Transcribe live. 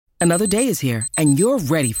Another day is here, and you're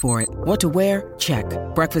ready for it. What to wear? Check.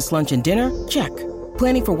 Breakfast, lunch, and dinner? Check.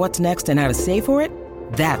 Planning for what's next and how to save for it?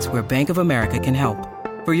 That's where Bank of America can help.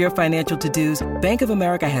 For your financial to-dos, Bank of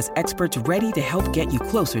America has experts ready to help get you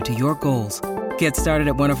closer to your goals. Get started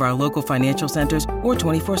at one of our local financial centers or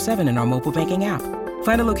 24/7 in our mobile banking app.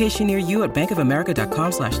 Find a location near you at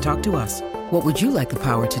bankofamerica.com/talktous. What would you like the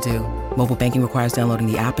power to do? Mobile banking requires downloading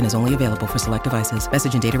the app and is only available for select devices.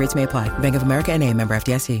 Message and data rates may apply. Bank of America N.A., member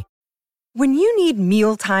FDIC. When you need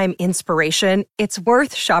mealtime inspiration, it's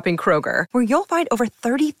worth shopping Kroger, where you'll find over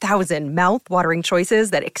 30,000 mouth-watering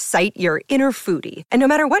choices that excite your inner foodie. And no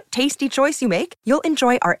matter what tasty choice you make, you'll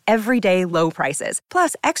enjoy our everyday low prices,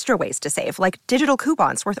 plus extra ways to save, like digital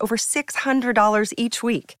coupons worth over $600 each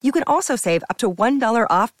week. You can also save up to $1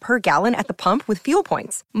 off per gallon at the pump with fuel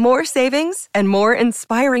points. More savings and more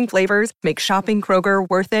inspiring flavors make shopping Kroger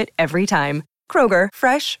worth it every time. Kroger,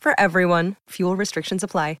 fresh for everyone. Fuel restrictions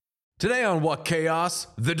apply. Today on What Chaos,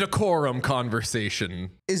 the decorum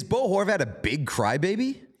conversation. Is Bo Horvat a big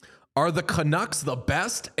crybaby? Are the Canucks the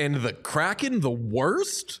best and the Kraken the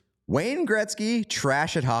worst? Wayne Gretzky,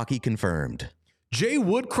 trash at hockey confirmed. Jay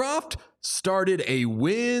Woodcroft started a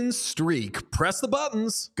win streak. Press the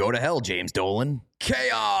buttons. Go to hell, James Dolan.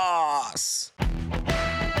 Chaos!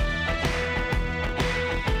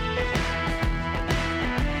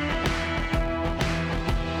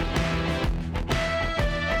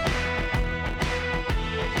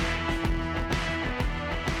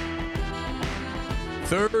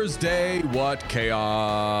 Thursday, What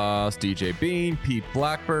Chaos? DJ Bean, Pete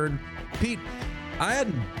Blackburn. Pete, I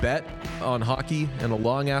hadn't bet on hockey in a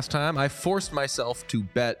long ass time. I forced myself to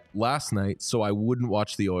bet last night so I wouldn't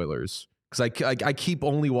watch the Oilers. Because I keep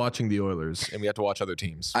only watching the Oilers, and we have to watch other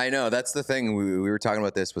teams. I know, that's the thing. We were talking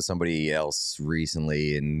about this with somebody else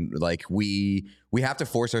recently, and like we have to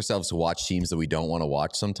force ourselves to watch teams that we don't want to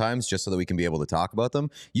watch sometimes, just so that we can be able to talk about them.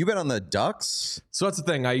 You bet on the Ducks? So that's the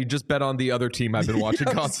thing. I just bet on the other team I've been watching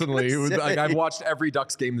constantly. I've watched every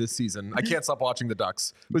Ducks game this season. I can't stop watching the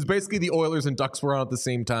Ducks. It was basically the Oilers and Ducks were on at the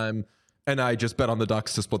same time. And I just bet on the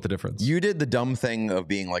Ducks to split the difference. You did the dumb thing of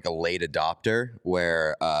being like a late adopter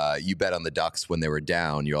where you bet on the Ducks when they were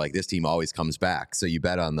down. You're like, this team always comes back. So you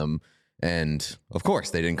bet on them. And of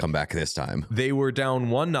course, they didn't come back this time. They were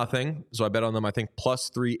down 1-0. So I bet on them, I think, plus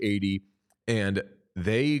 380. And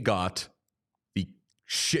they got the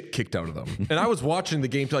shit kicked out of them. And I was watching the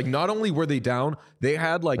game. Like, not only were they down, they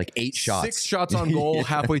had like 8 shots. 6 shots on goal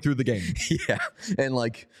halfway through the game. Yeah. And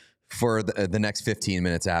like, for the next 15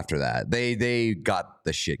 minutes after that, they got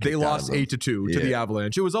the shit kicked They out lost of them. 8-2 to the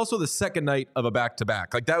Avalanche. It was also the second night of a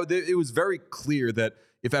back-to-back. Like that, it was very clear that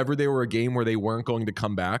if ever they were a game where they weren't going to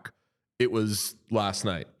come back, it was last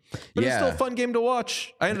night. But it's still a fun game to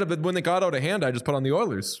watch. I ended up, when they got out of hand, I just put on the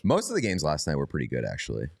Oilers. Most of the games last night were pretty good,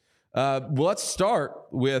 actually. Well, let's start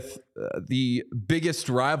with the biggest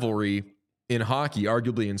rivalry in hockey,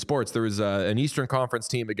 arguably in sports. There was an Eastern Conference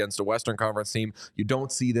team against a Western Conference team. You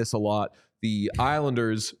don't see this a lot. The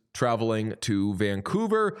Islanders traveling to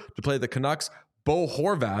Vancouver to play the Canucks. Bo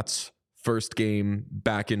Horvat's first game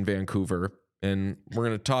back in Vancouver. And we're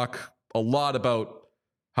going to talk a lot about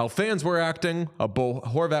how fans were acting, how Bo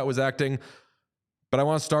Horvat was acting. But I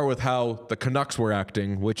want to start with how the Canucks were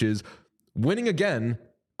acting, which is winning again.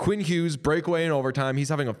 Quinn Hughes, breakaway in overtime. He's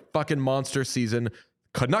having a fucking monster season.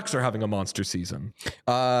 Canucks are having a monster season.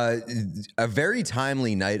 A very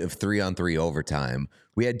timely night of 3-on-3 overtime.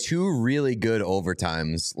 We had 2 really good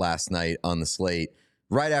overtimes last night on the slate.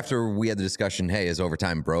 Right after we had the discussion, hey, is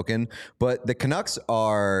overtime broken? But the Canucks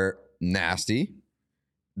are nasty.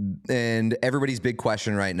 And everybody's big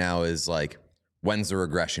question right now is like, when's the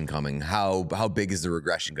regression coming? How big is the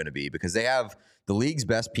regression going to be? Because they have the league's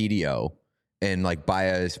best PDO and like by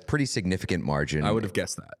a pretty significant margin. I would have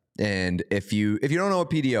guessed that. And if you don't know what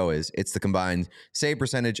PDO is, it's the combined save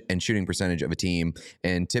percentage and shooting percentage of a team.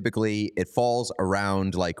 And typically it falls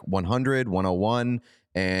around like 100, 101.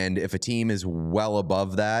 And if a team is well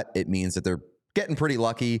above that, it means that they're getting pretty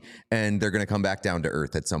lucky and they're going to come back down to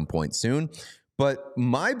earth at some point soon. But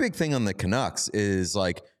my big thing on the Canucks is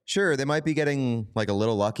like, sure, they might be getting like a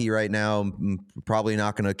little lucky right now. Probably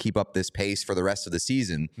not going to keep up this pace for the rest of the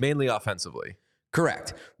season. Mainly offensively.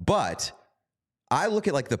 Correct. But I look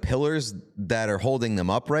at like the pillars that are holding them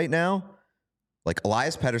up right now. Like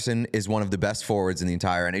Elias Pettersson is one of the best forwards in the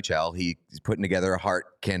entire NHL. He's putting together a Hart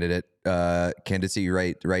candidacy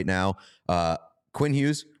right now. Quinn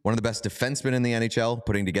Hughes, one of the best defensemen in the NHL,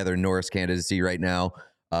 putting together Norris candidacy right now.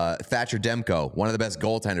 Thatcher Demko, one of the best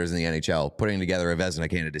goaltenders in the NHL, putting together a Vezina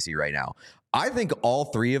candidacy right now. I think all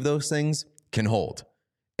 3 of those things can hold.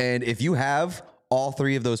 And if you have all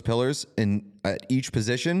three of those pillars in at each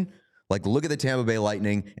position, like look at the Tampa Bay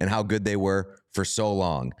Lightning and how good they were for so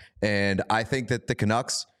long. And I think that the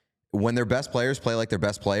Canucks, when their best players play like their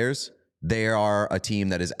best players, they are a team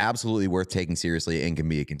that is absolutely worth taking seriously and can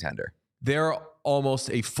be a contender. They're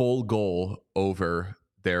almost a full goal over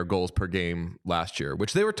their goals per game last year,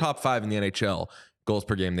 which they were top 5 in the NHL goals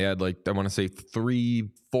per game. They had like, I want to say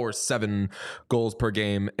 7 goals per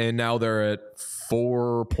game. And now they're at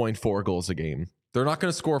 4.4 goals a game. They're not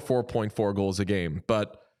going to score 4.4 goals a game,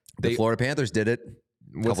 but the Florida Panthers did it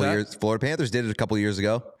Florida Panthers did it a couple years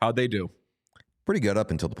ago. How'd they do? Pretty good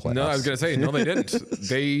up until the playoffs. No, I was going to say, no, they didn't.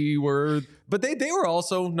 They were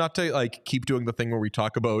also, not to like keep doing the thing where we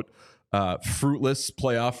talk about fruitless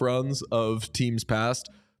playoff runs of teams past,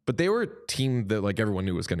 but they were a team that like everyone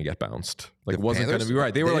knew was going to get bounced. Like The wasn't going to Panthers? be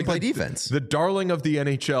right. They were like play defense. the darling of the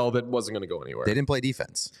NHL that wasn't going to go anywhere. They didn't play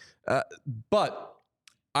defense. But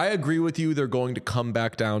I agree with you. They're going to come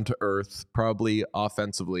back down to earth, probably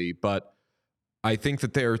offensively, but I think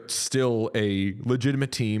that they're still a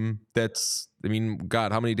legitimate team. That's, I mean,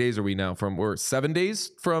 God, how many days are we now from? We're 7 days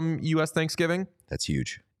from U.S. Thanksgiving. That's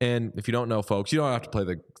huge. And if you don't know, folks, you don't have to play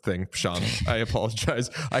the thing, Sean. I apologize.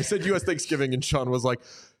 I said U.S. Thanksgiving, and Sean was like,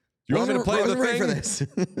 "You want me to play the thing?" For this.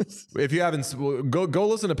 If you haven't, go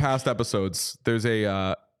listen to past episodes. There's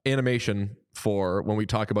a animation for when we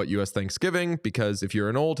talk about U.S. Thanksgiving, because if you're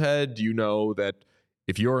an old head, you know that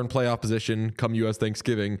if you're in playoff position come U.S.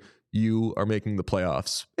 Thanksgiving, you are making the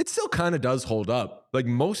playoffs. It still kind of does hold up. Like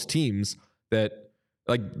most teams that,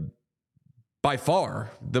 like by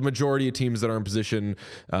far, the majority of teams that are in position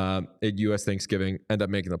at U.S. Thanksgiving end up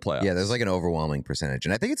making the playoffs. Yeah, there's like an overwhelming percentage.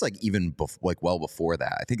 And I think it's like even well before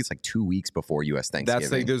that. I think it's like 2 weeks before U.S.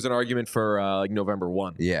 Thanksgiving. There's an argument for like November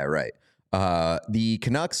 1. Yeah, right. The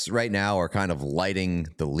Canucks right now are kind of lighting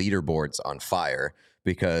the leaderboards on fire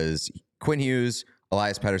because Quinn Hughes,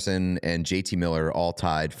 Elias Pettersson, and JT Miller all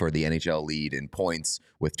tied for the NHL lead in points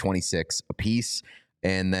with 26 apiece.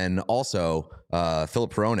 And then also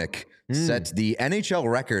Philip Hronek set the NHL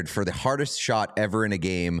record for the hardest shot ever in a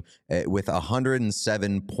game with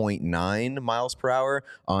 107.9 miles per hour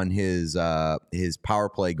on his power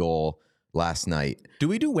play goal last night. Do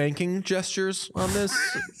we do wanking gestures on this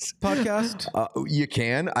podcast? You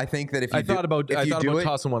can. I think that if you I thought about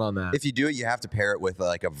tossing one on that. If you do it, you have to pair it with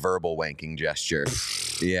like a verbal wanking gesture.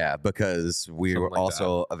 Yeah, because we are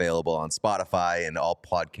also available on Spotify and all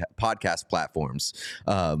podcast platforms.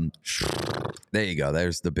 There you go.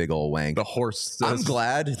 There's the big old wank. The horse. I'm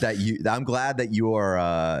glad that you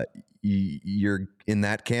are you're in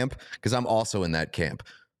that camp, because I'm also in that camp.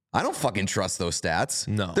 I don't fucking trust those stats.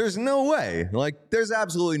 No. There's no way. Like, there's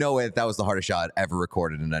absolutely no way that was the hardest shot ever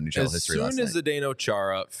recorded in NHL history last night. As soon as Zdeno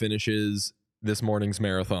Chara finishes this morning's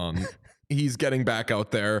marathon, he's getting back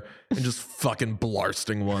out there and just fucking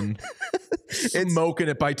blasting one. Smoking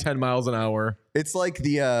it by 10 miles an hour. It's like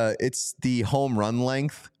the home run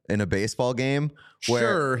length in a baseball game.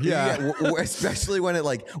 Where, especially when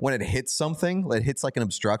it hits something, it hits like an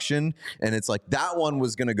obstruction, and it's like that one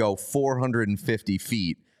was going to go 450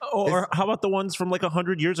 feet. Or how about the ones from like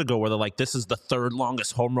 100 years ago where they're like, this is the third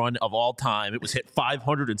longest home run of all time. It was hit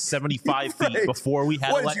 575 feet before we had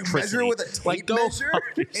electricity. Did you measure with a tape measure?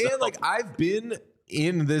 And like, I've been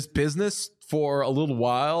in this business for a little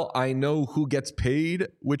while. I know who gets paid,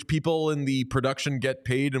 which people in the production get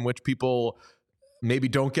paid, and which people maybe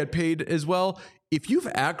don't get paid as well. If you've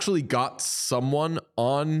actually got someone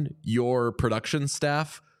on your production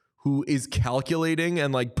staff who is calculating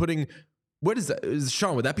and like putting, what is that?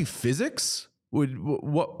 Sean, would that be physics?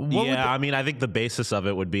 I mean, I think the basis of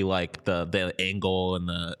it would be like the angle and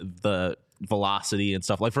the velocity and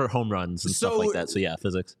stuff, like for home runs and stuff like that. So yeah,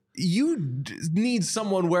 physics. You need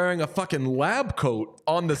someone wearing a fucking lab coat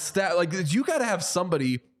on the stat. Like, you got to have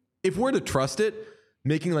somebody, if we're to trust it,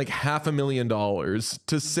 making like $500,000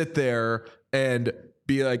 to sit there and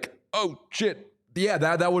be like, oh shit, yeah,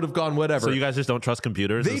 that would have gone whatever. So you guys just don't trust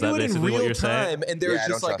computers? They Is do that it in basically what real you're saying? time, and there's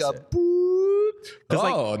just like a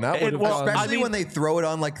especially when they throw it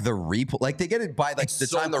on like the replay, like they get it by like the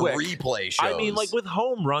time the replay shows. I mean, like with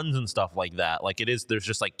home runs and stuff like that, like there's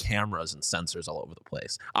just like cameras and sensors all over the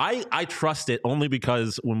place. I trust it only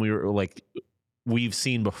because when we've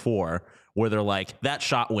seen before where they're like, that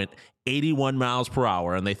shot went 81 miles per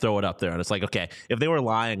hour and they throw it up there. And it's like, okay, if they were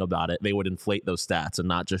lying about it, they would inflate those stats and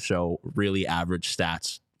not just show really average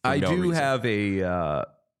stats. I do have a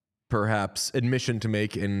perhaps admission to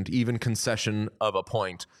make, and even concession of a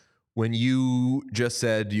point. When you just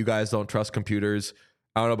said you guys don't trust computers,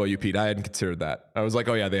 I don't know about you, Pete. I hadn't considered that. I was like,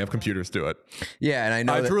 oh yeah, they have computers do it. Yeah, and I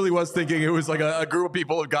know I truly was thinking it was like a group of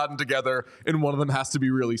people have gotten together, and one of them has to be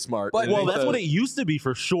really smart. But- Well, that's what it used to be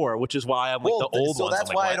for sure, which is why I'm like the old so ones. that's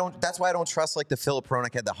I'm why like, I don't. That's why I don't trust like the Philip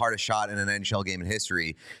Hronek had the hardest shot in an NHL game in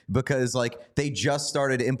history, because like they just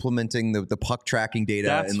started implementing the puck tracking data,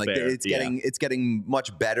 That's and like fair, it's getting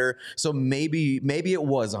much better. So maybe it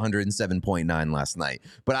was 107.9 last night,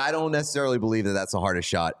 but I don't necessarily believe that that's the hardest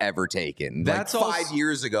shot ever taken. That's like also- 5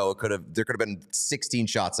 years ago, there could have been 16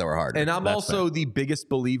 shots that were harder. And I'm also the biggest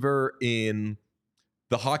believer in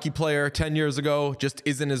the hockey player 10 years ago just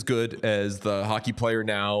isn't as good as the hockey player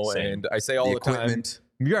now. Same. And I say all the equipment.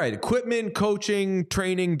 time, you're right, equipment, coaching,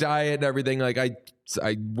 training, diet, everything. Like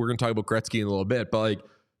we're going to talk about Gretzky in a little bit, but like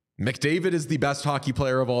McDavid is the best hockey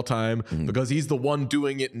player of all time because he's the one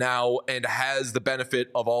doing it now and has the benefit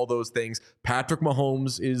of all those things. Patrick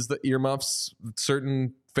Mahomes is the earmuffs,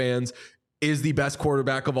 certain fans, is the best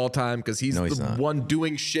quarterback of all time because he's the one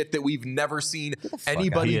doing shit that we've never seen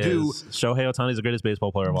anybody do. Shohei Ohtani is the greatest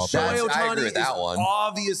baseball player of all time. Shohei I agree Ohtani with that is one.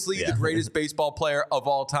 obviously the greatest baseball player of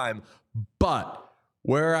all time. But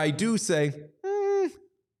where I do say,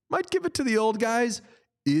 might give it to the old guys,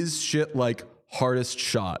 is shit like hardest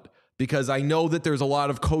shot. Because I know that there's a lot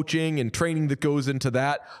of coaching and training that goes into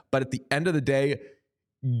that. But at the end of the day,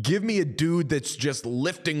 give me a dude that's just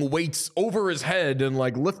lifting weights over his head and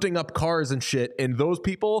like lifting up cars and shit. And those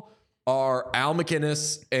people are Al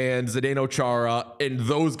McInnes and Zdeno Chara and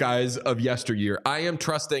those guys of yesteryear. I am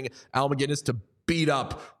trusting Al McInnes to beat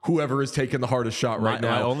up whoever is taking the hardest shot right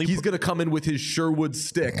now. He's going to come in with his Sherwood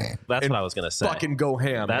stick. That's what I was going to say. Fucking go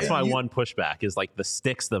ham. That's my one pushback is like the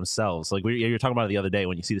sticks themselves. Like you were talking about it the other day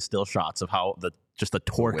when you see the still shots of how the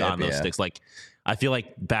torque whip, on those sticks. Like I feel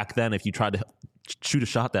like back then, if you tried to shoot a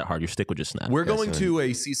shot that hard, your stick would just snap. We're going to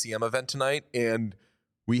a CCM event tonight, and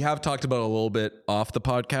we have talked about it a little bit off the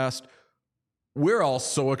podcast. We're all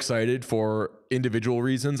so excited for individual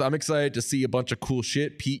reasons. I'm excited to see a bunch of cool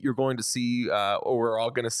shit. Pete, you're going to see, or we're all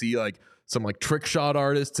going to see like some like trick shot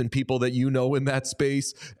artists and people that you know in that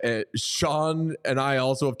space. Sean and I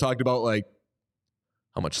also have talked about like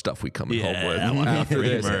how much stuff we coming home with after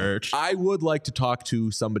this. Merch. I would like to talk to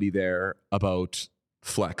somebody there about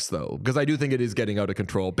flex though, because I do think it is getting out of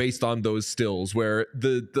control based on those stills where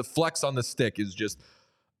the flex on the stick is just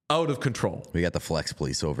out of control. We got the flex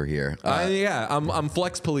police over here. I'm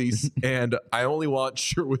flex police, and I only want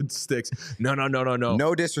Sherwood sticks. No.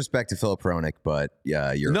 No disrespect to Philip Hronek, but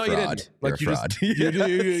yeah, you're a fraud. You didn't. Like You're a fraud.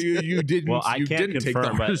 You didn't. Well, I you can't didn't confirm,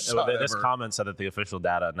 take the but hardest shot this ever. comment said that the official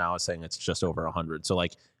data now is saying it's just over 100. So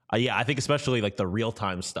like, yeah, I think especially like the real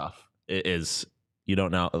time stuff is. You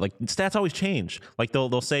don't know. Like stats always change. Like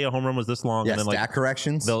they'll say a home run was this long, Yeah, and then like stat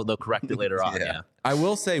corrections. they'll correct it later on. Yeah. I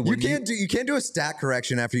will say You can't do a stat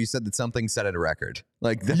correction after you said that something set at a record.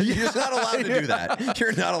 Like you're just not allowed to do that.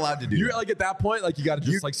 You're not allowed to do You're that. like at that point, like you got to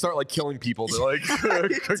just like start like killing people. To, like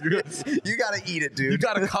You got to eat it, dude. you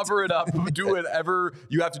got to cover it up. Do whatever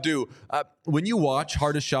you have to do. When you watch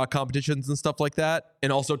hardest shot competitions and stuff like that,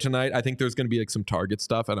 and also tonight, I think there's going to be like some target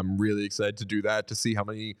stuff, and I'm really excited to do that to see how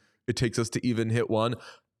many it takes us to even hit one.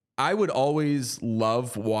 I would always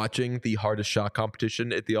love watching the hardest shot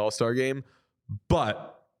competition at the All-Star game,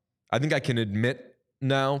 but I think I can admit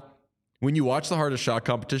now, when you watch the hardest shot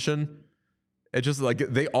competition, it just like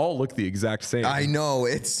they all look the exact same. I know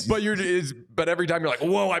it's. But but every time you're like,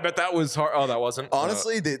 whoa, I bet that was hard. Oh, that wasn't.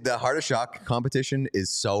 Honestly, the hardest shot competition is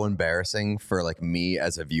so embarrassing for like me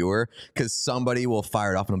as a viewer because somebody will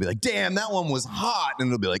fire it off and it'll be like, damn, that one was hot. And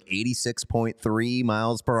it'll be like 86.3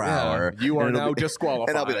 miles per hour. You are And it'll now be- disqualified.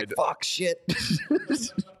 And I'll be like, fuck, shit.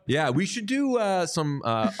 Yeah, we should do some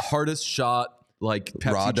hardest shot like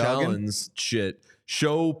Raw Pepsi dogging? challenge shit.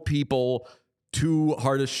 Show people 2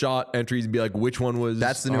 hardest shot entries and be like, which one was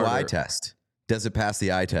That's the new eye harder? test. Does it pass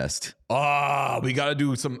the eye test? We got to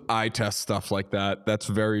do some eye test stuff like that. That's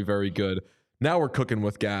very, very good. Now we're cooking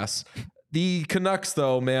with gas. The Canucks,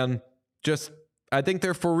 though, man, I think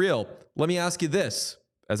they're for real. Let me ask you this.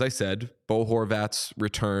 As I said, Bo Horvat's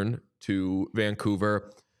return to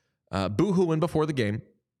Vancouver. Boo-hooing before the game.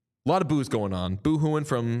 A lot of boos going on. Boo-hooing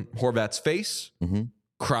from Horvat's face. Mm-hmm.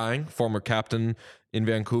 Crying. Former captain in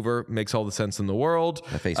Vancouver. Makes all the sense in the world.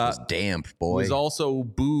 My face was damp, boy. Was also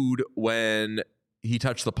booed when he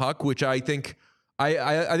touched the puck, which I think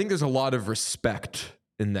I think there's a lot of respect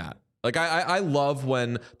in that. Like I love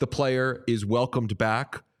when the player is welcomed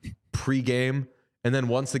back pre-game, and then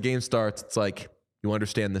once the game starts, it's like, you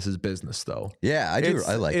understand this is business, though. Yeah, I do.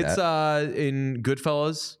 I like that. It's in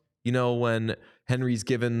Goodfellas, you know, when Henry's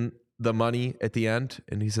given the money at the end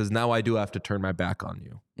and he says, now I do have to turn my back on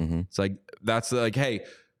you. Mm-hmm. It's like, that's like, hey,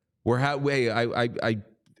 for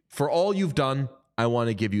all you've done, I want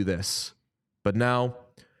to give you this. But now,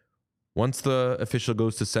 once the official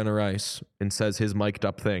goes to center ice and says his mic'd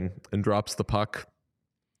up thing and drops the puck,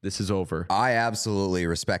 this is over. I absolutely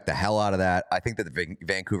respect the hell out of that. I think that the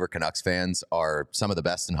Vancouver Canucks fans are some of the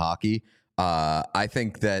best in hockey. I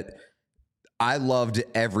think that I loved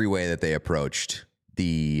every way that they approached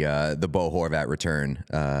the Bo Horvat return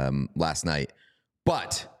last night.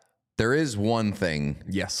 But there is one thing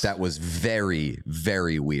that was very,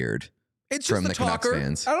 very weird. It's just from the Canucks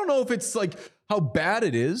fans. I don't know if it's like how bad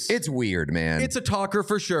it is. It's weird, man. It's a talker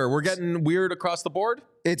for sure. We're getting weird across the board.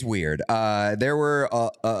 It's weird. There were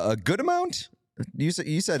a good amount. You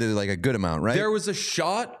said it like a good amount, right? There was a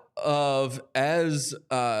shot of as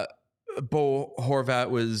Bo Horvat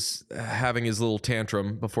was having his little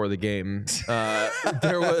tantrum before the game.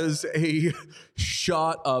 There was a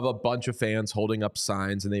shot of a bunch of fans holding up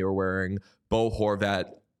signs, and they were wearing Bo Horvat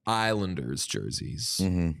Islanders jerseys.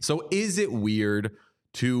 Mm-hmm. So is it weird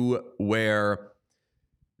to wear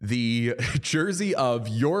the jersey of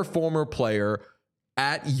your former player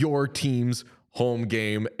at your team's home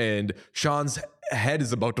game? And Sean's head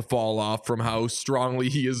is about to fall off from how strongly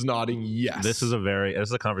he is nodding yes. This is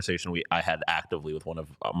a conversation I had actively with one of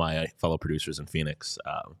my fellow producers in Phoenix.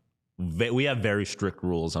 We have very strict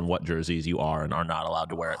rules on what jerseys you are and are not allowed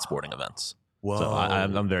to wear at sporting events. Whoa. So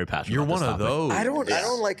I'm very passionate. You're about one this of topic. those.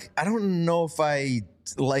 I don't know if I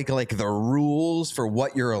like the rules for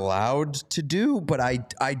what you're allowed to do, but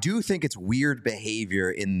I do think it's weird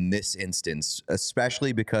behavior in this instance,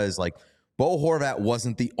 especially because like Bo Horvat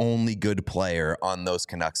wasn't the only good player on those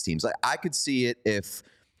Canucks teams. Like I could see it if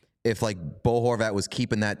like Bo Horvat was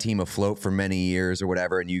keeping that team afloat for many years or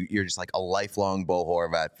whatever, and you're just like a lifelong Bo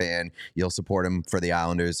Horvat fan, you'll support him for the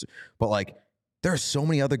Islanders. But like there are so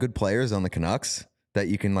many other good players on the Canucks that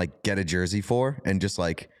you can like get a jersey for and just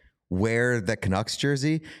like wear the Canucks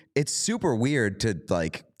jersey. It's super weird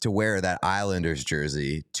to wear that Islanders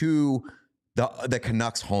jersey to the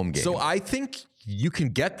Canucks home game. So I think you can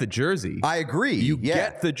get the jersey. I agree. You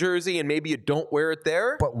get the jersey and maybe you don't wear it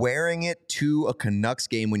there. But wearing it to a Canucks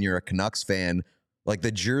game when you're a Canucks fan, like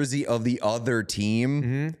the jersey of the other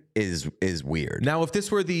team is weird. Now, if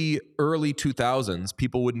this were the early 2000s,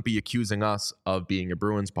 people wouldn't be accusing us of being a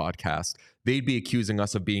Bruins podcast. They'd be accusing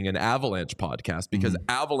us of being an Avalanche podcast because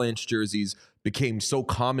Avalanche jerseys became so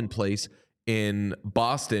commonplace in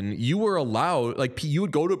Boston. You were allowed, like you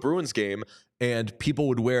would go to a Bruins game and people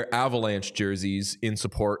would wear Avalanche jerseys in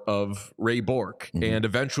support of Ray Bourque and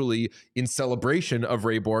eventually in celebration of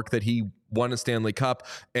Ray Bourque that he won a Stanley Cup.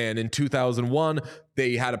 And in 2001,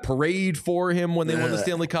 they had a parade for him when they won the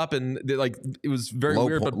Stanley Cup. And it was very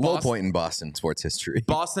weird. But low point in Boston sports history.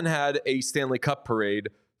 Boston had a Stanley Cup parade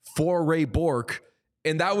for Ray Bourque.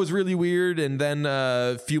 And that was really weird. And then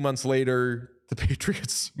a few months later, the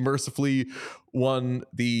Patriots mercifully won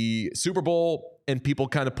the Super Bowl and people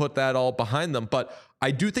kind of put that all behind them. But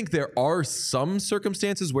I do think there are some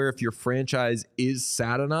circumstances where if your franchise is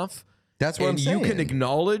sad enough, that's what I'm saying. You can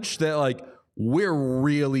acknowledge that, like, we're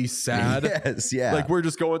really sad. Yes, yeah. Like, we're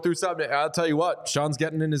just going through something. I'll tell you what, Sean's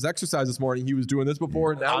getting in his exercise this morning. He was doing this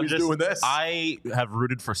before, and now he's doing this. I have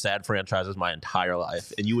rooted for sad franchises my entire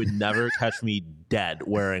life, and you would never catch me dead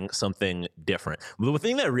wearing something different. The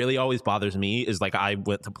thing that really always bothers me is, like, I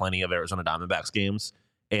went to plenty of Arizona Diamondbacks games,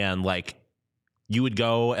 and, like, you would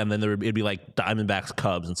go, and then it'd be like Diamondbacks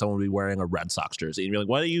Cubs, and someone would be wearing a Red Sox jersey, and you're like,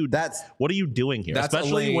 "What are you doing here?"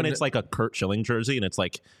 Especially when it's like a Kurt Schilling jersey, and it's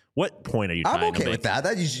like, "What point are you trying to make?" I'm okay with that.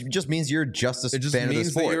 That just means you're just a fan of the sport. It just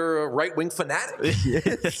means that you're a right-wing fanatic.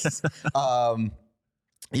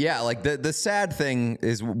 Yeah, like the sad thing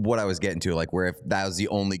is what I was getting to, like where if that was the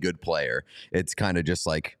only good player, it's kind of just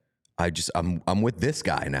like I'm with this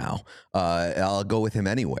guy now. I'll go with him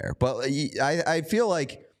anywhere. But I feel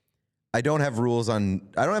like I don't have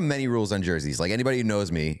many rules on jerseys. Like anybody who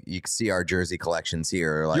knows me, you can see our jersey collections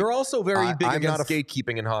here. Like, you're also very big against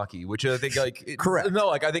gatekeeping in hockey, which I think correct. No,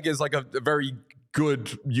 like I think is like a very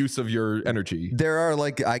good use of your energy. There are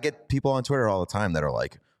I get people on Twitter all the time that are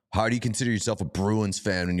like, "How do you consider yourself a Bruins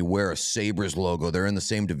fan when you wear a Sabres logo? They're in the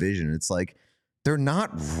same division." It's like they're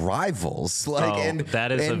not rivals.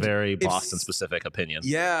 That is a very Boston specific opinion.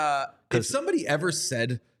 Yeah, if somebody ever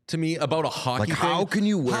said to me about a hockey thing, how can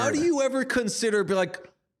you wear how do you ever consider be like,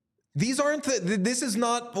 these aren't this is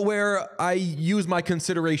not where I use my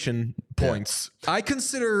consideration points. I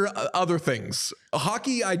consider other things.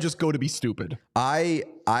 Hockey, I just go to be stupid. I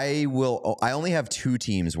only have two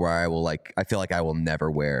teams where I feel like I will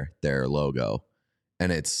never wear their logo,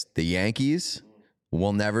 and it's the Yankees.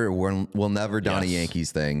 We'll never don a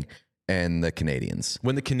Yankees thing, and the Canadiens.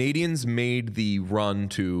 When the Canadiens made the run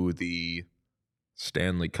to the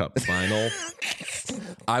Stanley Cup final,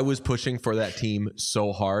 I was pushing for that team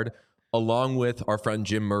so hard, along with our friend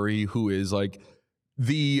Jim Murray, who is like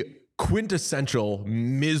the quintessential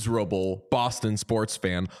miserable Boston sports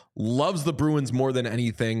fan, loves the Bruins more than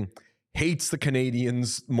anything, hates the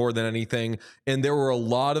Canadiens more than anything. And there were a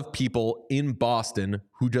lot of people in Boston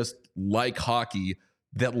who just like hockey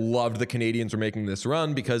that loved the Canadiens were making this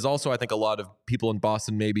run, because also I think a lot of people in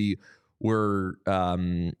Boston maybe were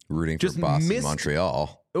rooting just for Boston, missed,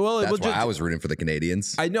 Montreal. Well, That's why just, I was rooting for the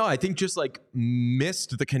Canadiens. I know. I think just like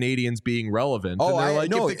missed the Canadiens being relevant. Oh, and they're like,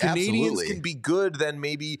 no, if the Canadiens absolutely. can be good, then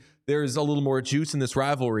maybe there's a little more juice in this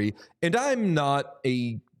rivalry. And I'm not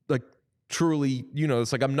a like truly,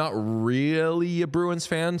 it's like I'm not really a Bruins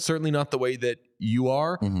fan. Certainly not the way that you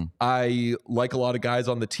are. Mm-hmm. I like a lot of guys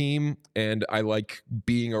on the team, and I like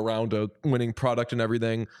being around a winning product and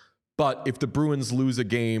everything. But if the Bruins lose a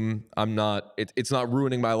game, it's not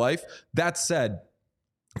ruining my life. That said,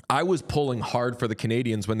 I was pulling hard for the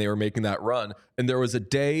Canadiens when they were making that run. And there was a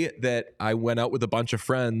day that I went out with a bunch of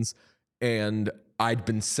friends, and I'd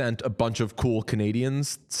been sent a bunch of cool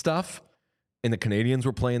Canadiens stuff, and the Canadiens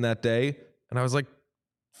were playing that day. And I was like,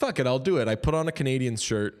 fuck it, I'll do it. I put on a Canadiens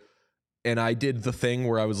shirt, and I did the thing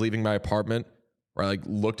where I was leaving my apartment, where I like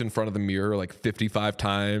looked in front of the mirror like 55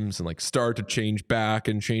 times and like started to change back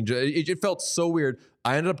and change. It felt so weird.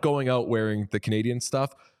 I ended up going out wearing the Canadian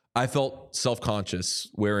stuff. I felt self-conscious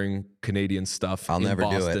wearing Canadian stuff I'll in never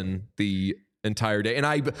Boston do it. the entire day. And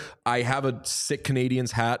I have a sick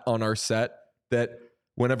Canadiens hat on our set that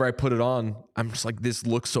whenever I put it on, I'm just like, this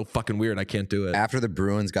looks so fucking weird. I can't do it. After the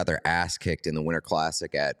Bruins got their ass kicked in the Winter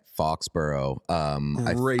Classic at Foxborough,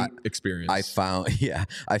 Great experience. I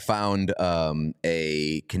found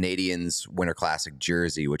a Canadiens Winter Classic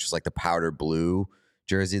jersey, which is like the powder blue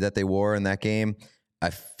jersey that they wore in that game. I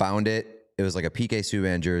found it. It was like a PK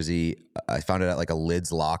Subban jersey. I found it at like a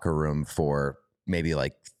Lids locker room for maybe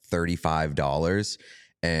like $35,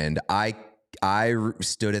 and I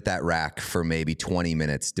stood at that rack for maybe 20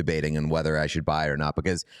 minutes debating on whether I should buy it or not,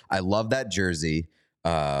 because I love that jersey.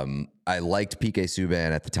 I liked PK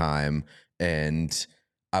Subban at the time, and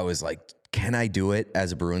I was like, can I do it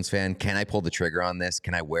as a Bruins fan? Can I pull the trigger on this?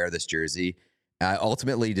 Can I wear this jersey? I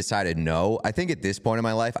ultimately decided no. I think at this point in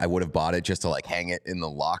my life, I would have bought it just to like hang it in the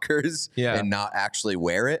lockers and not actually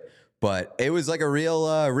wear it. But it was like a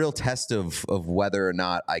real test of whether or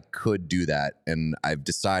not I could do that. And I've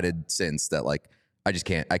decided since that like I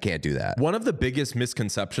can't do that. One of the biggest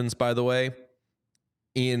misconceptions, by the way,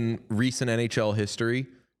 in recent NHL history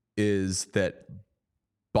is that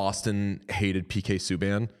Boston hated PK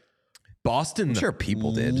Subban. Boston, I'm sure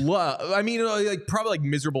people did. Like probably like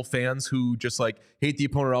miserable fans who just like hate the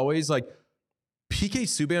opponent always. Like PK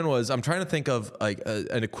Subban was, I'm trying to think of like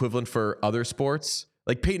an equivalent for other sports.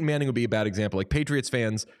 Like Peyton Manning would be a bad example. Like Patriots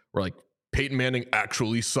fans were like, Peyton Manning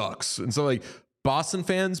actually sucks. And so like Boston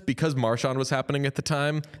fans, because Marshawn was happening at the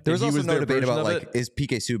time, there was also no debate about like, it. Is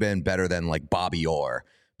PK Subban better than like Bobby Orr?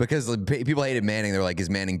 Because like, people hated Manning. They're like,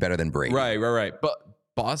 is Manning better than Brady? Right.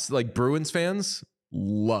 But like Bruins fans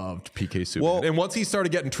loved PK Subban. Well, and once he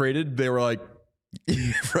started getting traded, they were like,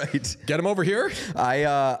 right, get him over here.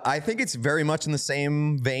 I think it's very much in the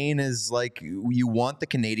same vein as like you want the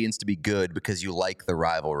Canadiens to be good because you like the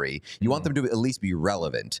rivalry. You want them to at least be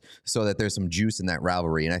relevant so that there's some juice in that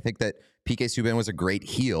rivalry. And I think that PK Subban was a great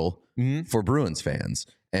heel for Bruins fans.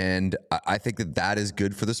 And I think that is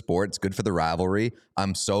good for the sport. It's good for the rivalry.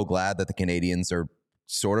 I'm so glad that the Canadiens are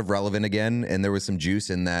sort of relevant again, and there was some juice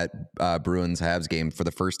in that Bruins-Habs game for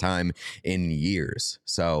the first time in years.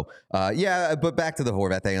 So, but back to the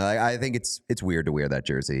Horvat thing. Like, I think it's weird to wear that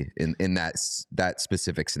jersey in that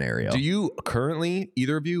specific scenario. Do you currently,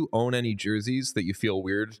 either of you, own any jerseys that you feel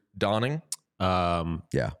weird donning?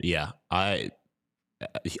 Yeah. I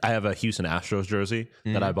have a Houston Astros jersey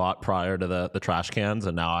that I bought prior to the trash cans,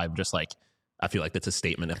 and now I'm just like, I feel like it's a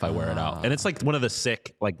statement if I wear it out. And it's like one of the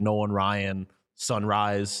sick, like Nolan Ryan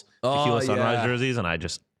Sunrise, Tequila Sunrise jerseys, and I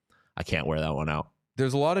can't wear that one out.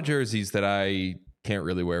 There's a lot of jerseys that I can't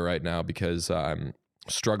really wear right now because I'm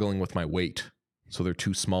struggling with my weight, so they're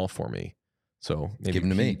too small for me. So maybe give them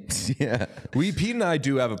to me. Yeah, Pete and I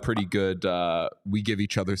do have a pretty good. We give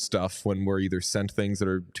each other stuff when we're either sent things that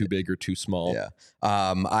are too big or too small. Yeah,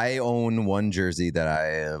 I own one jersey that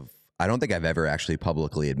I don't think I've ever actually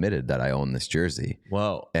publicly admitted that I own this jersey.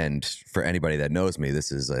 Wow. And for anybody that knows me,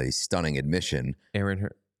 this is a stunning admission. Aaron,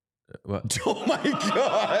 what? Oh my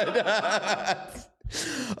God.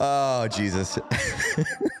 Oh, Jesus.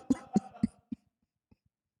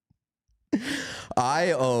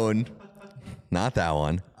 I own Not that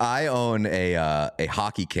one. I own a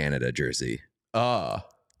Hockey Canada jersey.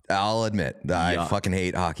 I'll admit that I fucking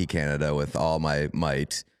hate Hockey Canada with all my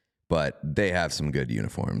might, but they have some good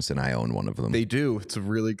uniforms, and I own one of them. They do. It's a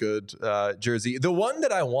really good jersey. The one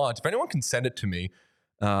that I want, if anyone can send it to me,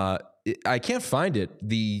 I can't find it.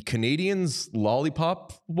 The Canadians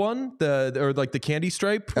lollipop one, or like the candy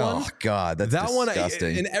stripe one. Oh God, that's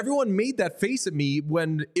disgusting. And everyone made that face at me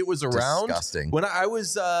when it was around. Disgusting. When I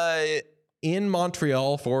was in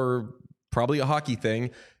Montreal for probably a hockey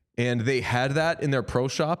thing, and they had that in their pro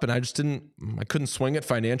shop, and I couldn't swing it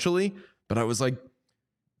financially, but I was like,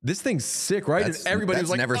 this thing's sick, right? And everybody was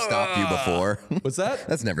like, never stopped you before. What's that?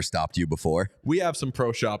 That's never stopped you before. We have some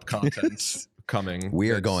pro shop content coming. We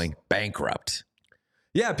are going bankrupt.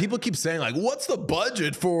 Yeah, people keep saying like, what's the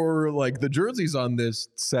budget for like the jerseys on this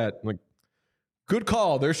set? I'm like, good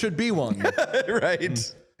call. There should be one.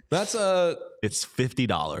 Right. That's it's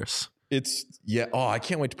 $50. Oh, I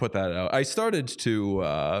can't wait to put that out. I started to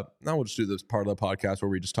now we'll just do this part of the podcast where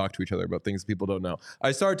we just talk to each other about things that people don't know.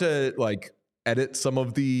 I started to like edit some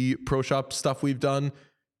of the pro shop stuff we've done.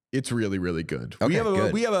 It's really, really good.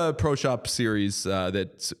 Okay, we have a pro shop series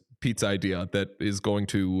that's Pete's idea that is going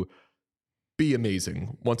to be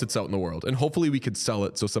amazing once it's out in the world, and hopefully we could sell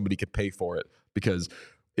it so somebody could pay for it, because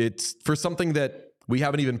it's for something that we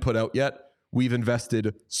haven't even put out yet. We've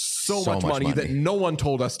invested so much money that no one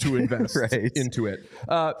told us to invest into it.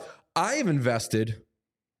 I've invested,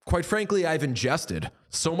 quite frankly, I've ingested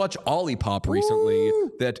so much Olipop recently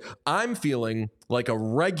that I'm feeling like a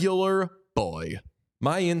regular boy.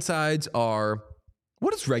 My insides are,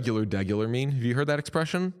 what does regular degular mean? Have you heard that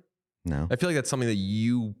expression? No. I feel like that's something that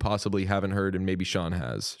you possibly haven't heard, and maybe Sean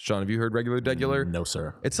has. Sean, have you heard regular degular? No,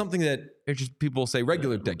 sir. It's something that it's just people say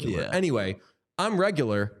regular degular. Yeah. Anyway, I'm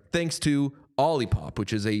regular thanks to Olipop,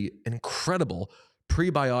 which is an incredible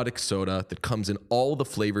prebiotic soda that comes in all the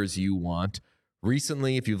flavors you want.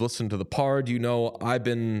 Recently, if you've listened to the pod, you know I've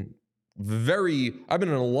been in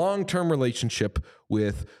a long-term relationship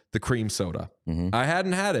with the cream soda. Mm-hmm. I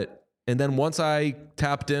hadn't had it, and then once I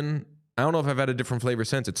tapped in, I don't know if I've had a different flavor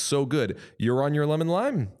since. It's so good. You're on your lemon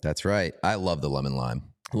lime. That's right. I love the lemon lime.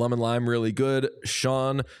 Lemon lime, really good.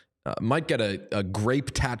 Sean might get a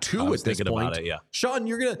grape tattoo at this point. About it, yeah. Sean,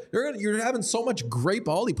 you're having so much grape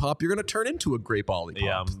Olipop, you're gonna turn into a grape Olipop.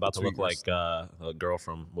 Yeah, I'm about to look like a girl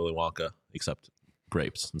from Willy Wonka, except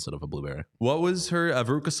grapes instead of a blueberry. What was her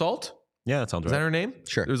Veruca Salt? Yeah, that sounds right. Is that her name?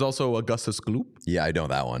 Sure. There's also Augustus Gloop. Yeah, I know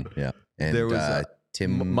that one. Yeah. And there was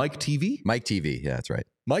Mike TV. Mike TV. Yeah, that's right.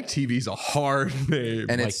 Mike TV's a hard name.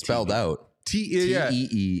 And it's spelled out.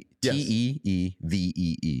 Teevee.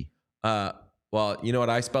 Well, you know what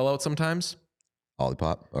I spell out sometimes?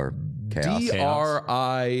 Olipop or chaos.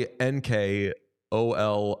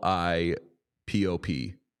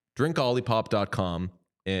 DRINKOLIPOP. Drinkolipop.com.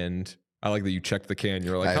 And I like that you checked the can.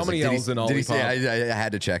 You're like, how many L's in Olipop? I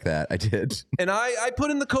had to check that. I did. And I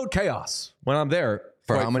put in the code chaos when I'm there.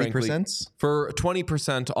 For how many percents? For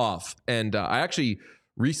 20% off. And I actually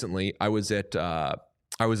recently I was at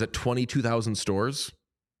 22,000 stores,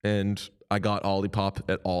 and I got Olipop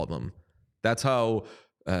at all of them. That's how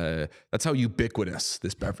ubiquitous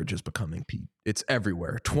this beverage is becoming, Pete. It's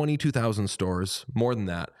everywhere. 22,000 stores, more than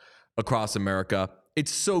that, across America.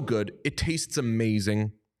 It's so good. It tastes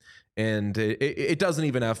amazing. And it doesn't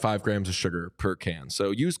even have 5 grams of sugar per can.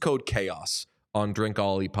 So use code CHAOS on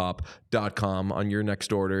drinkolipop.com on your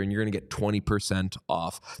next order, and you're going to get 20%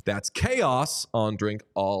 off. That's chaos on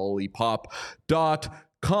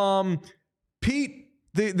drinkolipop.com. Pete,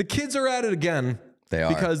 the kids are at it again. They are.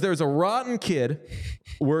 Because there's a rotten kid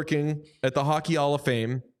working at the Hockey Hall of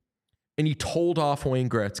Fame, and he told off Wayne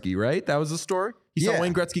Gretzky, right? That was the story? He saw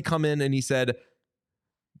Wayne Gretzky come in, and he said,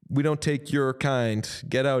 "We don't take your kind.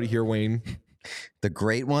 Get out of here, Wayne." The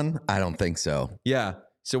great one? I don't think so. Yeah.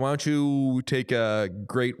 So why don't you take a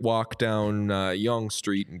great walk down Yonge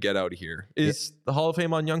Street and get out of here? Is the Hall of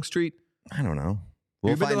Fame on Yonge Street? I don't know.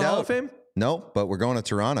 We'll find out. Hall of Fame? No, but we're going to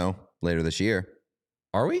Toronto later this year.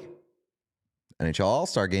 Are we? NHL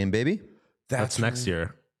All-Star Game, baby. That's next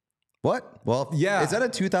year. What? Well, yeah. Is that a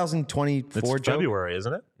 2024 It's February,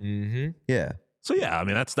 isn't it? Mm-hmm. Yeah. So yeah, I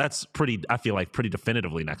mean that's pretty. I feel like pretty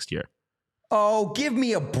definitively next year. Oh, give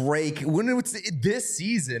me a break. When it's this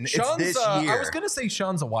season, Sean's, it's this year. I was going to say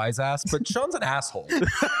Sean's a wise ass, but Sean's an asshole.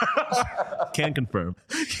 Can confirm.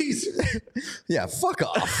 Yeah, fuck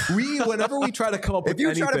off. Whenever we try to come up with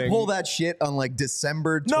anything. If you try to pull that shit on like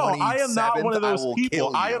December 27th, no, I am not one of those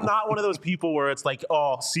people. I am not one of those people where it's like,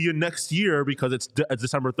 oh, see you next year because it's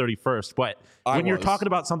December 31st. But when you're talking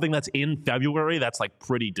about something that's in February, that's like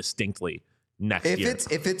pretty distinctly next year.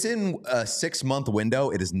 If it's in a 6-month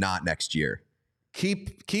window, it is not next year.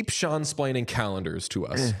 keep Sean-splaining calendars to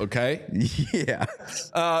us, okay? Yeah.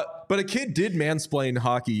 But a kid did mansplain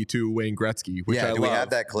hockey to Wayne Gretzky, which I love. Do we have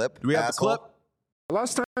that clip? Do we have the clip?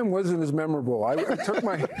 Last time wasn't as memorable. I took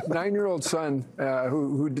my 9-year-old son,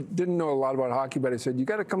 who didn't know a lot about hockey, but I said, you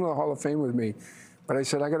got to come to the Hall of Fame with me. But I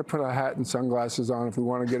said, I got to put a hat and sunglasses on if we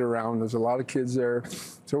want to get around. There's a lot of kids there.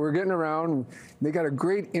 So we're getting around. They got a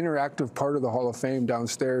great interactive part of the Hall of Fame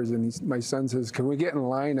downstairs. And my son says, can we get in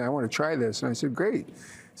line? I want to try this. And I said, great.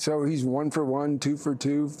 So he's 1 for 1, 2 for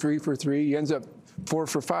 2, 3 for 3. He ends up 4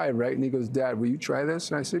 for 5, right? And he goes, Dad, will you try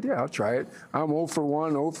this? And I said, yeah, I'll try it. I'm 0 for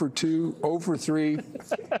 1, 0 for 2, 0 for 3.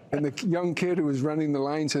 And the young kid who was running the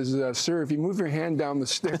line says, sir, if you move your hand down the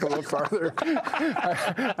stick a little farther.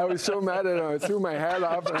 I was so mad at him. I threw my hat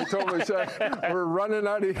off and I told my son, we're running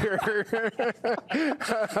out of here.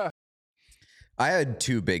 I had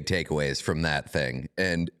 2 big takeaways from that thing.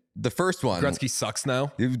 And the first one... Gretzky sucks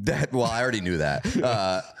now? Well, I already knew that.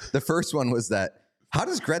 The first one was that, how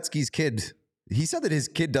does Gretzky's kid... He said that his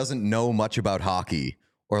kid doesn't know much about hockey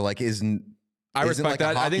or like isn't. I respect like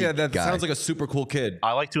that. I think that sounds like a super cool kid.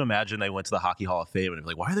 I like to imagine they went to the Hockey Hall of Fame and be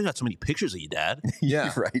like, why are they got so many pictures of you, Dad?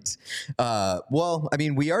 Yeah. Right. Well, I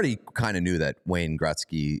mean, we already kind of knew that Wayne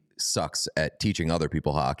Gretzky sucks at teaching other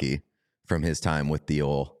people hockey from his time with the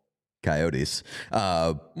old Coyotes.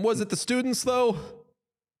 Was it the students though?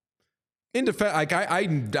 In defense, like I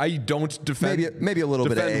don't defend maybe a little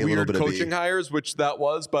bit of A, a weird little bit coaching of B. hires, which that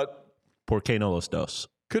was, but Por qué no los dos?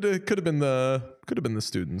 could have been the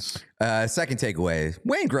students. Second takeaway: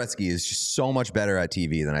 Wayne Gretzky is just so much better at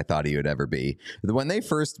TV than I thought he would ever be. When they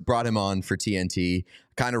first brought him on for TNT,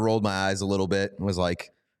 kind of rolled my eyes a little bit and was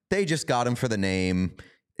like, they just got him for the name.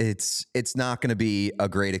 It's not going to be a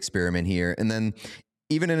great experiment here. And then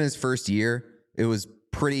even in his first year, it was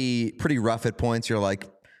pretty rough at points. You're like,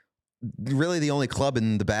 really the only club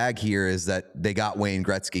in the bag here is that they got Wayne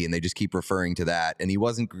Gretzky and they just keep referring to that. And he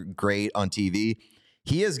wasn't great on TV.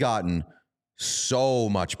 He has gotten so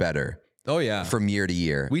much better. Oh yeah. From year to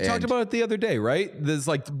year. We talked about it the other day, right? There's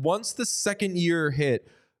like once the second year hit,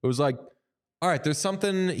 it was like, all right, there's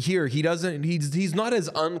something here. He's not as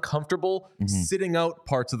uncomfortable sitting out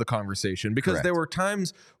parts of the conversation because Correct. There were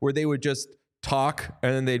times where they would just talk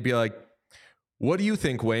and then they'd be like, what do you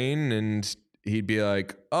think, Wayne? And he'd be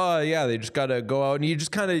like, oh, yeah, they just got to go out. And you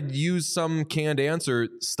just kind of use some canned answer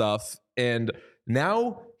stuff. And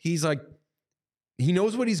now he's like, he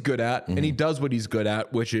knows what he's good at and he does what he's good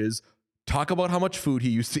at, which is talk about how much food he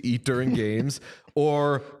used to eat during games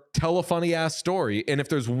or tell a funny ass story. And if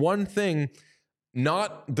there's one thing,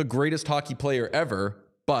 not the greatest hockey player ever,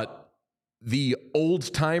 but the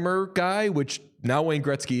old timer guy, which now Wayne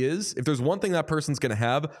Gretzky is, if there's one thing that person's going to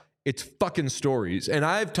have, it's fucking stories. And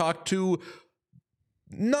I've talked to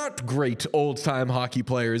not great old-time hockey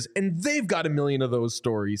players, and they've got a million of those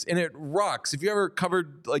stories, and it rocks. If you ever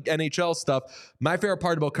covered like NHL stuff, my favorite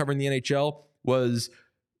part about covering the NHL was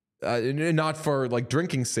not for like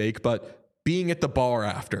drinking's sake, but being at the bar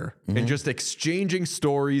after and just exchanging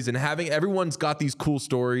stories and having everyone's got these cool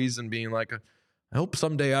stories and being like, I hope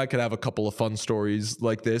someday I could have a couple of fun stories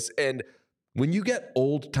like this. And when you get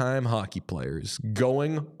old-time hockey players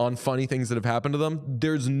going on funny things that have happened to them,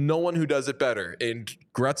 there's no one who does it better. And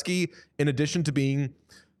Gretzky, in addition to being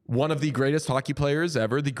one of the greatest hockey players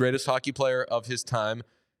ever, the greatest hockey player of his time,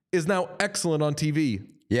 is now excellent on TV.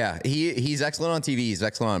 Yeah, he's excellent on TV. He's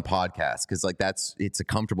excellent on podcasts because like it's a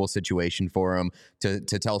comfortable situation for him to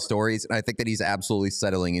tell stories. And I think that he's absolutely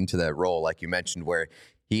settling into that role, like you mentioned, where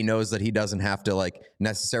he knows that he doesn't have to like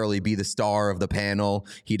necessarily be the star of the panel.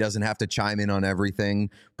 He doesn't have to chime in on everything.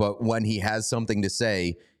 But when he has something to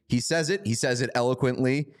say, he says it. He says it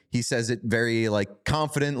eloquently. He says it very like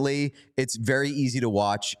confidently. It's very easy to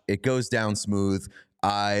watch. It goes down smooth.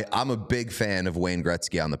 I'm a big fan of Wayne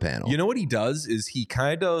Gretzky on the panel. You know what he does is he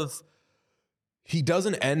does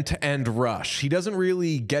an end-to-end rush. He doesn't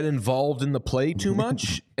really get involved in the play too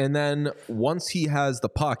much. And then once he has the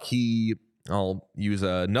puck, I'll use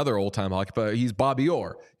another old-time hockey player. He's Bobby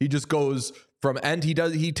Orr. He just goes from end.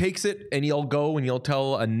 He takes it and he'll go and he'll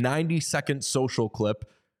tell a 90-second social clip.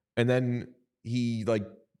 And then he like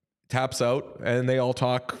taps out and they all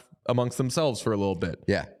talk amongst themselves for a little bit.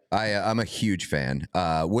 Yeah. I'm a huge fan.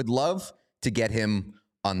 Would love to get him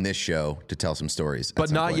on this show to tell some stories.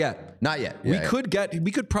 But not yet. Not yet. Yeah,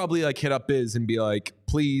 we could probably like hit up Biz and be like,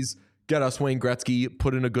 please get us Wayne Gretzky,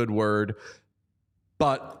 put in a good word.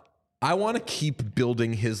 But I want to keep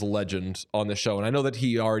building his legend on the show. And I know that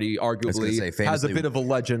he already arguably has a bit of a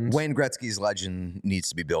legend. Wayne Gretzky's legend needs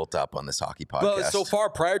to be built up on this hockey podcast. Well, so far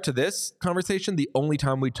prior to this conversation, the only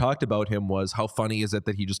time we talked about him was how funny is it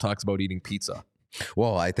that he just talks about eating pizza.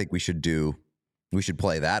 Well, I think we should do We should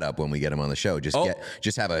play that up when we get him on the show. Just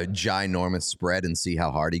have a ginormous spread and see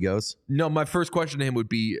how hard he goes. No, my first question to him would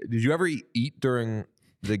be, did you ever eat during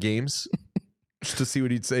the games? Just to see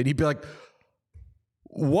what he'd say. And he'd be like,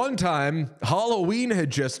 one time Halloween had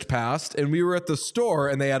just passed and we were at the store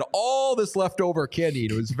and they had all this leftover candy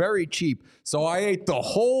and it was very cheap. So I ate the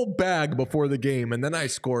whole bag before the game and then I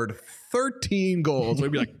scored 13 goals.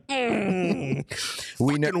 We'd be like,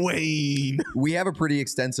 Wayne. We have a pretty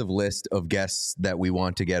extensive list of guests that we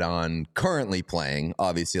want to get on currently playing.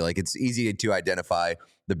 Obviously, like it's easy to identify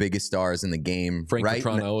the biggest stars in the game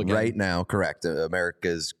right now. Correct.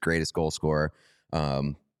 America's greatest goal scorer.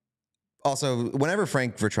 Also, whenever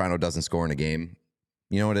Frank Vetrano doesn't score in a game,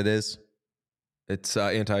 you know what it is? It's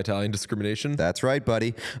anti-Italian discrimination. That's right,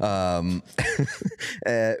 buddy. But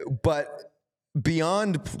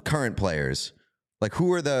beyond current players, like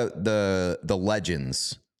who are the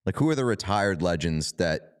legends? Like who are the retired legends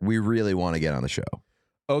that we really want to get on the show?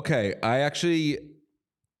 Okay, I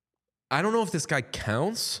don't know if this guy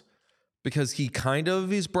counts because he kind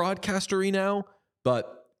of is broadcastery now,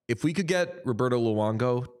 but if we could get Roberto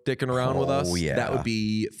Luongo dicking around with us, that would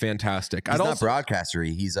be fantastic. He's not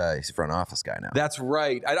broadcastery. He's a front office guy now. That's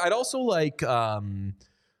right. I'd also like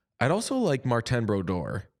Martin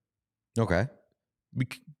Brodeur. Okay.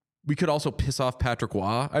 We could also piss off Patrick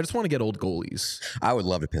Waugh. I just want to get old goalies. I would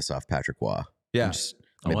love to piss off Patrick Waugh. Yeah. Just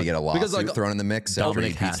maybe get a lawsuit thrown in the mix after he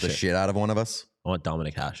beats the shit out of one of us. I want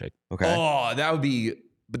Dominic Hasek. Okay. Oh, that would be.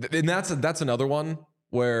 And that's another one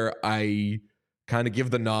where I kind of give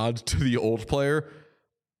the nod to the old player.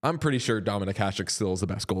 I'm pretty sure Dominic Hasek still is the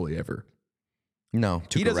best goalie ever. No,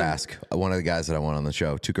 Tuukka Rask, one of the guys that I want on the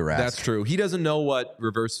show. Tuukka Rask. That's true. He doesn't know what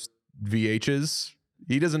reverse VH is.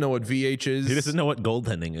 He doesn't know what VH is. He doesn't know what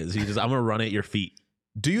goaltending is. I'm going to run at your feet.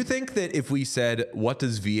 Do you think that if we said, what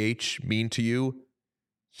does VH mean to you?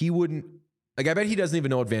 He wouldn't. Like, I bet he doesn't even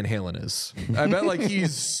know what Van Halen is. I bet like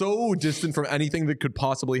he's so distant from anything that could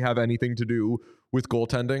possibly have anything to do with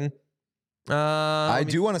goaltending. I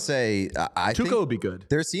do want to say, I think Tuukka would be good.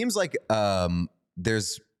 There seems like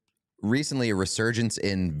there's recently a resurgence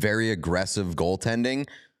in very aggressive goaltending,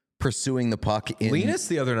 pursuing the puck. Linus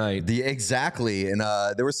the other night. Exactly. And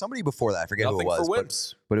there was somebody before that. I forget Nothing who it was. For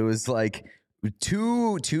wimps. But it was like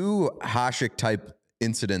two Hasek type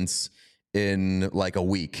incidents in like a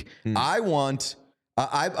week. I'm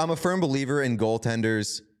a firm believer in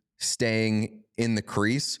goaltenders staying in the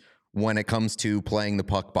crease when it comes to playing the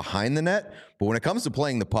puck behind the net. But when it comes to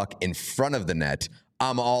playing the puck in front of the net,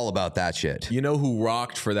 I'm all about that shit. You know who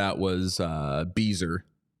rocked for that was Beezer,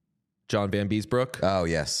 John Van Beesbrook. Oh,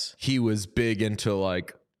 yes. He was big into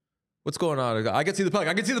like, what's going on? I can see the puck.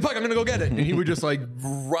 I'm going to go get it. And he would just like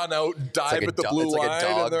run out, dive like at the blue line. It's like a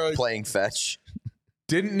dog like, playing fetch.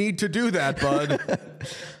 Didn't need to do that, bud.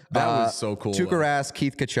 That was so cool. Tuukka Rask,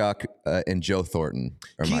 Keith Tkachuk, and Joe Thornton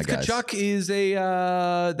are my guys. Keith Tkachuk is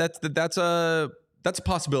that's a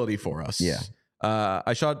possibility for us. Yeah.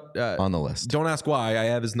 I shot on the list. Don't ask why. I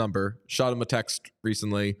have his number. Shot him a text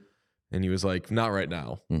recently, and he was like, "Not right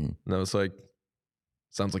now." And I was like,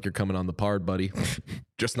 "Sounds like you're coming on the pard, buddy.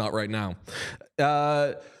 Just not right now."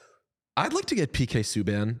 I'd like to get PK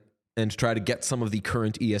Subban and try to get some of the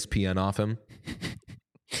current ESPN off him.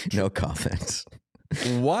 No comments.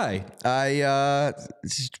 Why? PK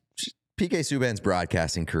Subban's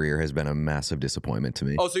broadcasting career has been a massive disappointment to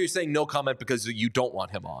me. Oh, so you're saying no comment because you don't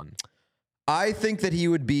want him on? I think that he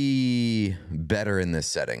would be better in this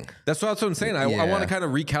setting. That's what I'm saying. I want to kind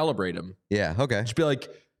of recalibrate him. Yeah. Okay. Just be like,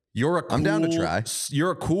 I'm down to try.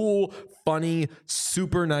 You're a cool, funny,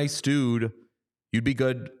 super nice dude. You'd be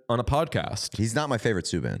good on a podcast. He's not my favorite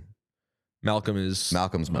Subban. Malcolm's my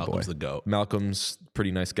boy. Malcolm's the GOAT. Malcolm's a pretty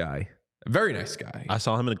nice guy. A very nice guy. I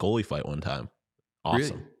saw him in a goalie fight one time. Awesome.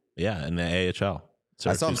 Really? Yeah, in the AHL.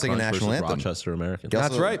 I saw him sing a national anthem. Rochester Americans.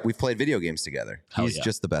 That's right. We've played video games together. He's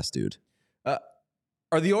just the best dude.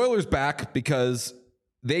 Are the Oilers back? Because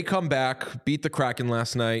they come back, beat the Kraken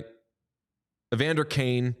last night. Evander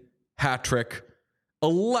Kane, hat trick,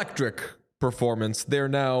 electric performance.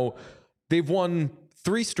 They've won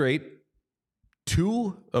 3 straight,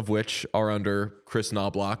 2 of which are under Chris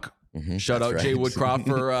Knobloch. Shout out Jay Woodcroft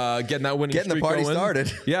for getting that winning streak the party going.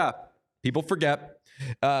 started. Yeah, people forget.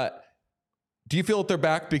 Do you feel that they're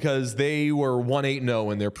back because they were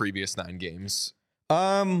 1-8-0 in their previous 9 games?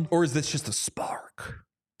 Or is this just a spark?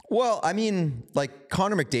 Well, I mean, like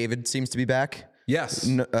Connor McDavid seems to be back. Yes.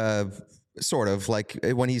 Sort of like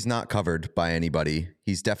when he's not covered by anybody,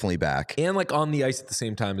 he's definitely back. And like on the ice at the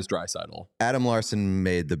same time as Draisaitl. Adam Larson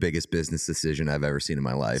made the biggest business decision I've ever seen in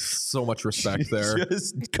my life. So much respect there.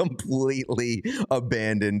 Just completely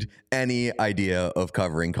abandoned any idea of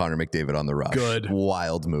covering Connor McDavid on the rush. Good.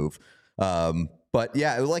 Wild move. But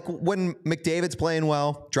yeah, like when McDavid's playing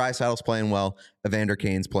well, Draisaitl's playing well, Evander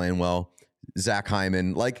Kane's playing well, Zach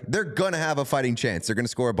Hyman, like they're going to have a fighting chance. They're going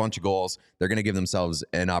to score a bunch of goals. They're going to give themselves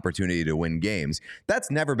an opportunity to win games.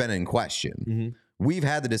 That's never been in question. Mm-hmm. We've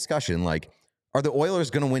had the discussion, like, are the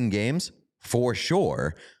Oilers going to win games? For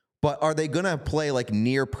sure. But are they going to play like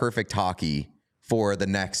near perfect hockey for the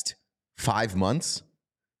next 5 months?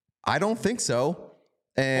 I don't think so.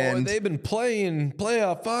 And they've been playing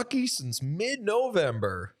playoff hockey since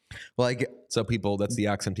mid-November. Like, so people, that's the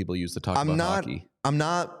accent people use to talk about hockey. I'm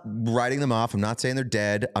not writing them off. I'm not saying they're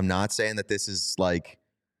dead. I'm not saying that this is like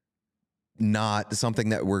not something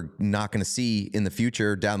that we're not going to see in the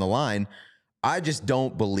future down the line. I just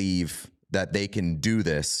don't believe that they can do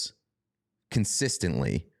this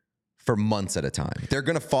consistently for months at a time. They're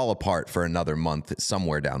going to fall apart for another month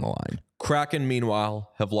somewhere down the line. Kraken,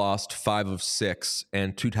 meanwhile, have lost 5 of 6.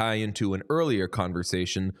 And to tie into an earlier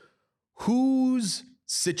conversation, whose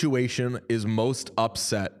situation is most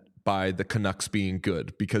upset by the Canucks being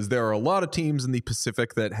good? Because there are a lot of teams in the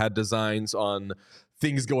Pacific that had designs on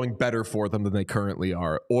things going better for them than they currently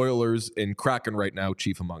are. Oilers and Kraken right now,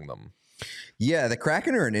 chief among them. Yeah, the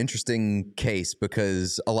Kraken are an interesting case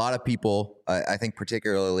because a lot of people, I think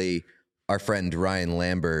particularly our friend Ryan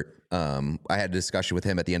Lambert, I had a discussion with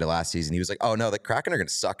him at the end of last season. He was like, oh no, the Kraken are going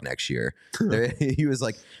to suck next year. He was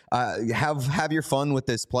like, have your fun with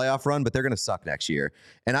this playoff run, but they're going to suck next year.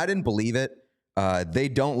 And I didn't believe it. They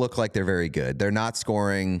don't look like they're very good. They're not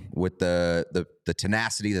scoring with the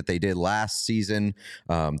tenacity that they did last season.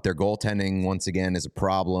 Their goaltending once again is a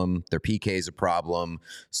problem. Their PK is a problem.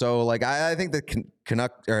 So like I think the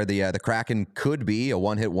the Kraken could be a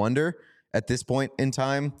one-hit wonder at this point in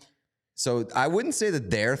time. So I wouldn't say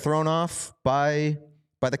that they're thrown off by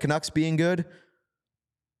the Canucks being good.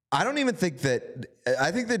 I don't even think that.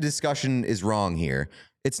 I think the discussion is wrong here.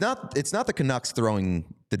 It's not the Canucks throwing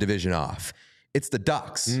the division off. It's the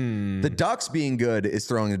Ducks. The Ducks being good is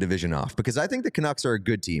throwing the division off because I think the Canucks are a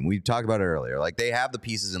good team. We talked about it earlier. Like they have the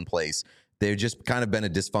pieces in place. They've just kind of been a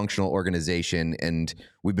dysfunctional organization, and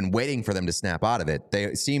we've been waiting for them to snap out of it.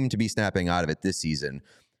 They seem to be snapping out of it this season.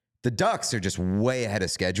 The Ducks are just way ahead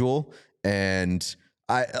of schedule, and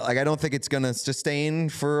I don't think it's going to sustain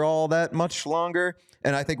for all that much longer.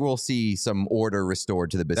 And I think we'll see some order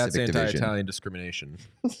restored to the Pacific Division. That's anti-Italian discrimination.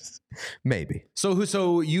 Maybe.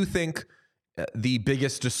 So you think the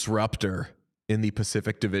biggest disruptor in the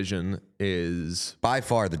Pacific Division is by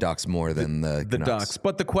far the Ducks more than the Canucks. Ducks.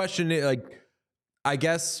 But the question is, like, I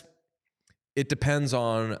guess it depends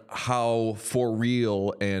on how for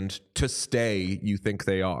real and to stay you think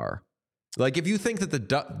they are. Like, if you think that the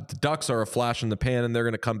Ducks are a flash in the pan and they're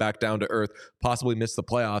going to come back down to earth, possibly miss the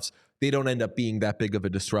playoffs, they don't end up being that big of a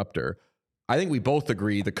disruptor. I think we both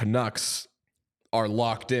agree the Canucks are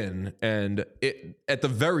locked in, and it, at the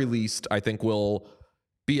very least, I think will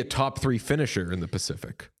be a top 3 finisher in the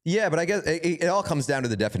Pacific. Yeah, but I guess it all comes down to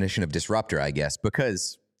the definition of disruptor, I guess,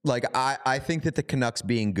 because like I think that the Canucks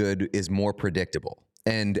being good is more predictable.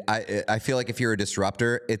 And I feel like if you're a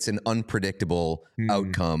disruptor, it's an unpredictable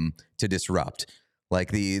outcome to disrupt.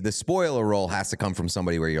 Like the spoiler role has to come from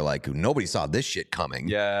somebody where you're like, nobody saw this shit coming.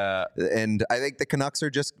 Yeah. And I think the Canucks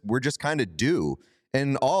we're just kind of due.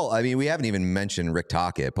 And I mean, we haven't even mentioned Rick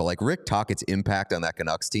Tocchet, but like Rick Tocchett's impact on that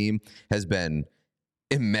Canucks team has been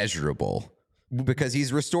immeasurable because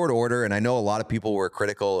he's restored order. And I know a lot of people were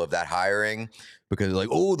critical of that hiring because like,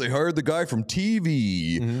 oh, they hired the guy from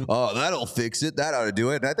TV. Oh, that'll fix it. That ought to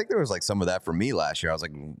do it. And I think there was like some of that from me last year. I was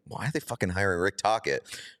like, why are they fucking hiring Rick Tocchet?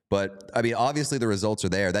 But I mean, obviously the results are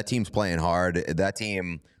there. That team's playing hard. That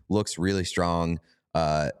team looks really strong.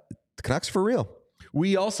 The Canucks for real.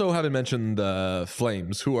 We also haven't mentioned the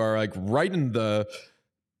Flames, who are like right in the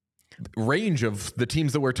range of the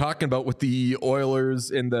teams that we're talking about with the Oilers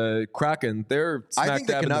and the Kraken. They're smack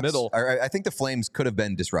dab in the middle. I think the Flames could have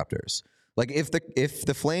been disruptors. Like if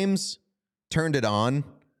the Flames turned it on,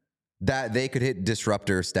 that they could hit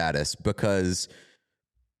disruptor status because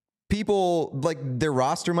people like their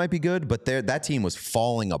roster might be good, but that team was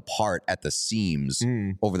falling apart at the seams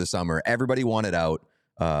over the summer. Everybody wanted out.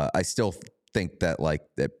 I still think that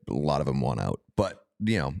a lot of them want out, but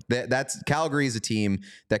you know, that's Calgary is a team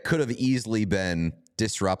that could have easily been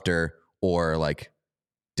disruptor or like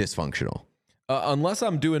dysfunctional. Unless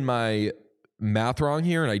I'm doing my math wrong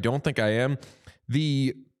here, and I don't think I am,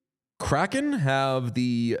 the Kraken have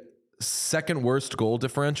the second worst goal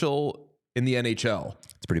differential in the NHL.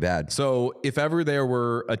 It's pretty bad. So if ever there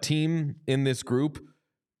were a team in this group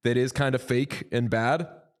that is kind of fake and bad,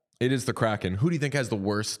 it is the Kraken. Who do you think has the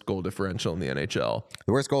worst goal differential in the NHL?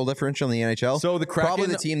 The worst goal differential in the NHL? So the Kraken, probably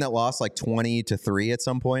the team that lost like 20-3 at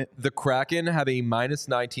some point. The Kraken have a minus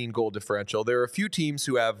 19 goal differential. There are a few teams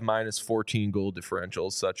who have minus 14 goal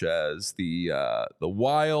differentials, such as the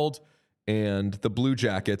Wild and the Blue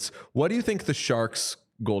Jackets. What do you think the Sharks'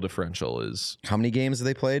 goal differential is? How many games have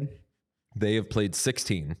they played? They have played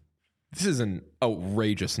 16. This is an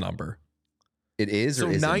outrageous number. It is, so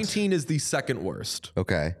or isn't? 19 is the second worst.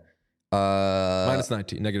 Okay. Minus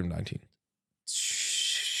 19, negative 19.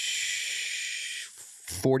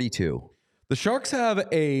 42. The Sharks have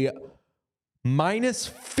a minus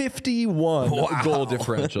 51 goal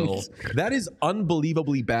differential. That is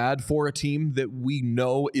unbelievably bad for a team that we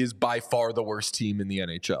know is by far the worst team in the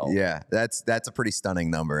NHL. Yeah, that's a pretty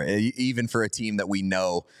stunning number, even for a team that we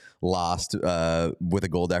know lost with a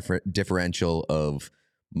goal differential of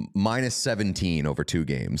minus 17 over 2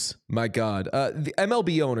 games. My God. The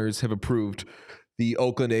MLB owners have approved the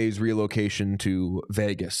Oakland A's relocation to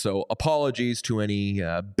Vegas. So apologies to any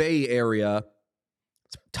Bay Area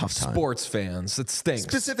Tough time. Sports fans. It stinks.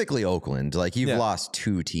 Specifically Oakland. Like, you've lost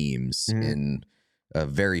 2 teams in a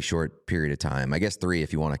very short period of time. I guess 3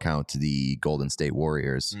 if you want to count the Golden State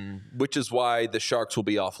Warriors. Which is why the Sharks will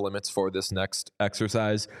be off limits for this next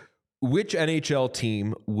exercise. Which NHL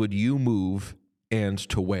team would you move and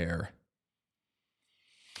to where?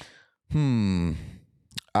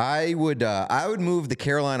 I would move the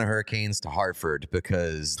Carolina Hurricanes to Hartford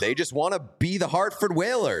because they just want to be the Hartford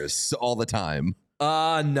Whalers all the time.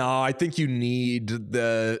 No, I think you need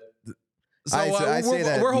the. So I say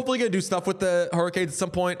that we're hopefully going to do stuff with the Hurricanes at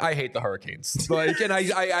some point. I hate the Hurricanes. Like, and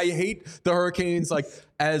I hate the Hurricanes. Like,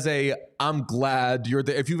 as a, I'm glad you're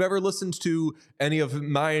there. If you've ever listened to any of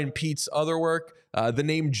my and Pete's other work, the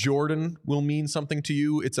name Jordan will mean something to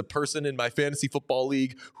you. It's a person in my fantasy football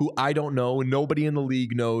league who I don't know. Nobody in the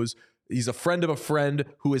league knows. He's a friend of a friend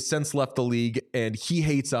who has since left the league, and he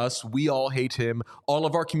hates us. We all hate him. All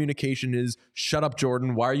of our communication is, shut up,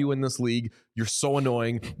 Jordan. Why are you in this league? You're so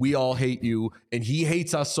annoying. We all hate you. And he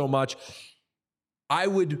hates us so much. I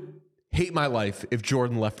would hate my life if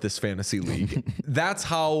Jordan left this fantasy league. That's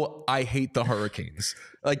how I hate the Hurricanes.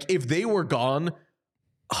 Like, if they were gone,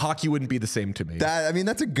 hockey wouldn't be the same to me.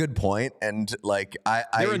 That's a good point. And like,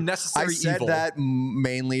 They're a necessary said evil. that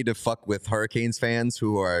mainly to fuck with Hurricanes fans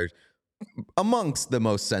who are amongst the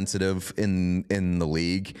most sensitive in the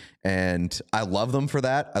league. And I love them for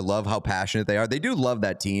that. I love how passionate they are. They do love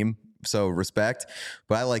that team. So respect,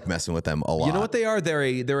 but I like messing with them a lot. You know what they are?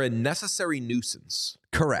 They're a necessary nuisance.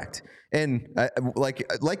 Correct. And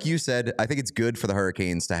like you said, I think it's good for the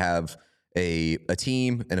Hurricanes to have a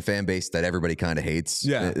team and a fan base that everybody kind of hates,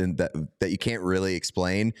 and that you can't really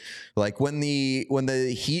explain. Like when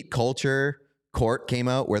the Heat culture court came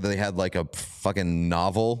out, where they had like a fucking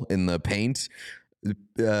novel in the paint,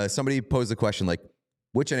 somebody posed a question like,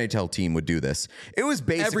 which NHL team would do this? It was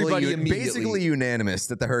basically unanimous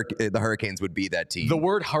that the Hurricanes would be that team. The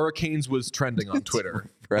word Hurricanes was trending on Twitter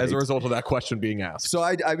as a result of that question being asked. So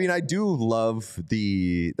I mean, I do love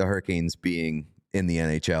the Hurricanes being in the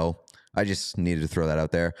NHL. I just needed to throw that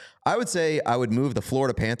out there. I would say I would move the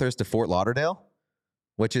Florida Panthers to Fort Lauderdale,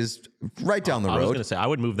 which is right down the road. I was going to say I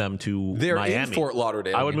would move them to they're Miami. in Fort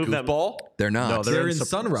Lauderdale. I would move them. They're not. No, they're in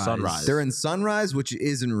Sunrise. They're in Sunrise, which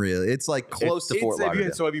isn't really. It's like close to Fort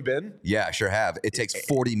Lauderdale. So have you been? Yeah, I sure have. It takes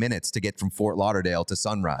 40 minutes to get from Fort Lauderdale to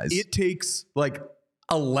Sunrise. It takes like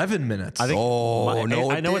 11 minutes. I think.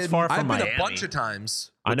 I know it's far from I've Miami. been a bunch of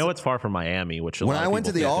times. I know it's far from Miami, which when I went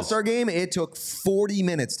to the All-Star game, it took 40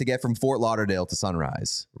 minutes to get from Fort Lauderdale to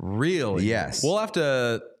Sunrise. Really? Yes. We'll have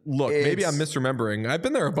to look. Maybe I'm misremembering. I've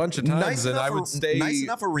been there a bunch of times, and I would stay. Nice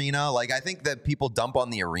enough arena. Like, I think that people dump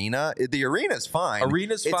on the arena. The arena's fine.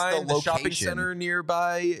 Arena's it's fine. The shopping location. center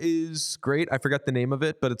nearby is great. I forget the name of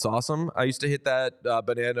it, but it's awesome. I used to hit that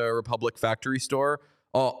Banana Republic factory store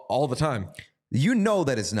all the time. You know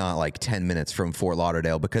that it's not like 10 minutes from Fort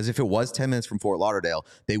Lauderdale, because if it was 10 minutes from Fort Lauderdale,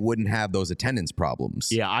 they wouldn't have those attendance problems.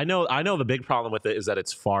 Yeah, I know the big problem with it is that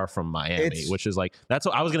it's far from Miami, which is like, that's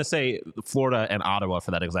what I was going to say, Florida and Ottawa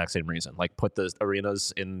for that exact same reason. Like, put the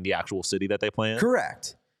arenas in the actual city that they play in.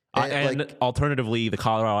 Correct. And alternatively, the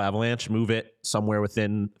Colorado Avalanche, move it somewhere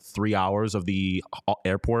within 3 hours of the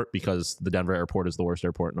airport, because the Denver airport is the worst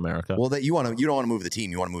airport in America. Well, you don't want to move the team.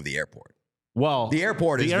 You want to move the airport. Well, The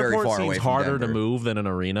airport is very far seems away from harder to Denver. move than an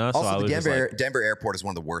arena. So I Also, was just like, Denver airport is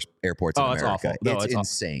one of the worst airports in it's America. awful. No, it's it's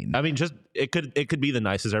insane. I mean, just it could be the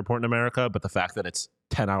nicest airport in America, but the fact that it's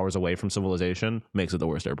 10 hours away from civilization makes it the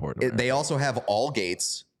worst airport in America. They also have all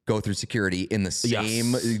gates go through security in the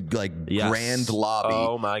same grand lobby.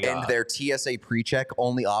 Oh my God. And their TSA pre-check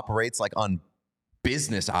only operates like on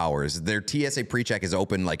business hours. Their TSA pre-check is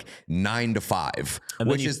open like 9 to 5,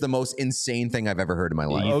 which is the most insane thing I've ever heard in my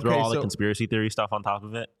life. You throw all the conspiracy theory stuff on top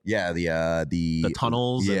of it. Yeah, the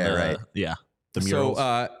tunnels. Yeah, right. The murals.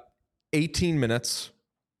 So 18 minutes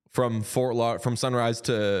from Sunrise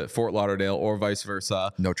to Fort Lauderdale or vice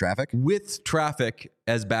versa. No traffic? With traffic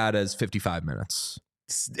as bad as 55 minutes.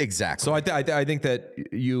 Exactly. So I think that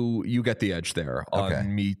you get the edge there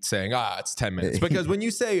on me saying, it's 10 minutes. Because when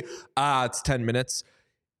you say, it's 10 minutes,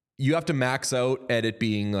 you have to max out at it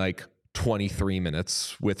being like 23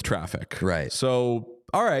 minutes with traffic. Right. So,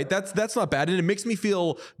 all right, that's not bad. And it makes me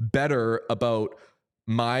feel better about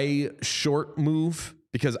my short move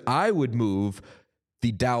because I would move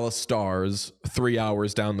the Dallas Stars 3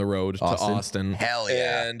 hours down the road to Austin. Hell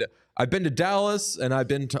yeah. And I've been to Dallas and I've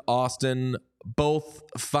been to Austin. Both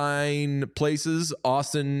fine places.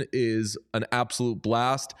 Austin is an absolute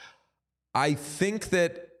blast. I think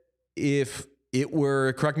that if it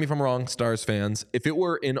were, correct me if I'm wrong, Stars fans, if it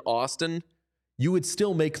were in Austin, you would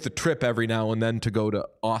still make the trip every now and then to go to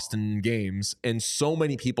Austin games. And so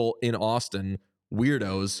many people in Austin,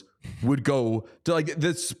 weirdos, would go to like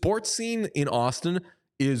the sports scene in Austin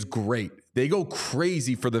is great. They go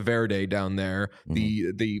crazy for the Verde down there.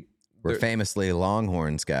 We're famously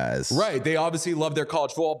Longhorns guys. Right. They obviously love their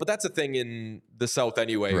college football, but that's a thing in the South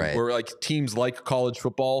anyway, where like teams like college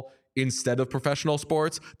football instead of professional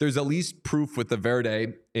sports. There's at least proof with the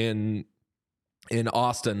Verde in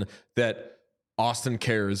Austin that Austin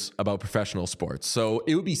cares about professional sports. So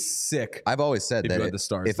it would be sick. I've always said that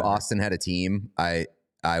if there. Austin had a team, I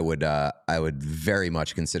would very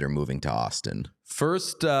much consider moving to Austin.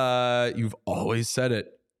 First, you've always said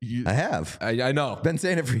it. I have. I know. Been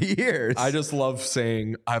saying it for years. I just love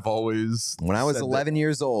saying I've always. When I was 11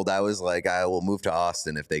 years old, I was like, I will move to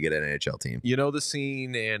Austin if they get an NHL team. You know the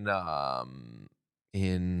scene in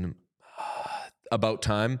About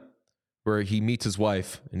Time where he meets his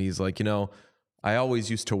wife and he's like, I always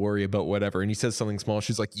used to worry about whatever. And he says something small.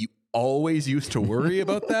 She's like, you always used to worry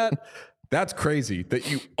about that? That's crazy that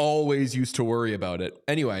you always used to worry about it.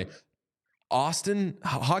 Anyway, Austin,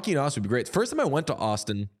 hockey in Austin would be great. First time I went to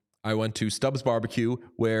Austin, I went to Stubbs Barbecue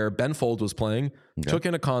where Ben Folds was playing, took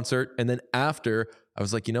in a concert, and then after, I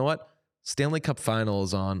was like, you know what? Stanley Cup Final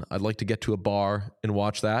is on. I'd like to get to a bar and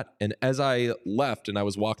watch that. And as I left and I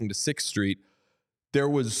was walking to 6th Street, there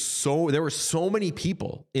were so many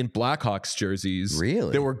people in Blackhawks jerseys.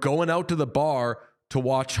 Really? That were going out to the bar to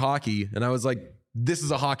watch hockey. And I was like, this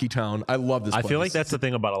is a hockey town. I love this place. I feel like that's the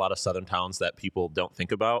thing about a lot of southern towns that people don't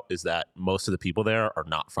think about is that most of the people there are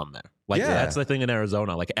not from there. Like that's the thing in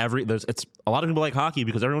Arizona. Like it's a lot of people like hockey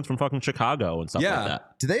because everyone's from fucking Chicago and stuff like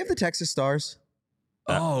that. Do they have the Texas Stars?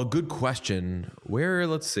 Oh, good question.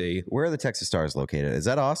 Let's see. Where are the Texas Stars located? Is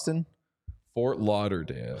that Austin? Fort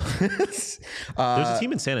Lauderdale. There's a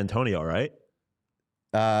team in San Antonio, right?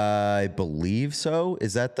 I believe so.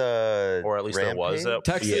 Is that the or at least there was a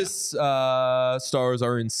Texas Stars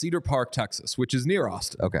are in Cedar Park, Texas, which is near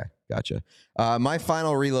Austin. Okay, gotcha. My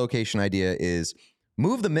final relocation idea is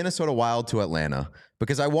move the Minnesota Wild to Atlanta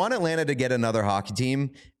because I want Atlanta to get another hockey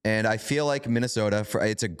team, and I feel like Minnesota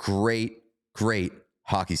it's a great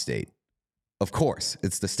hockey state. Of course,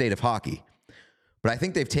 it's the state of hockey, but I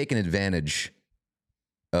think they've taken advantage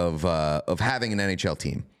of having an NHL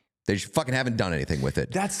team. They just fucking haven't done anything with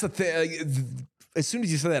it. That's the thing. As soon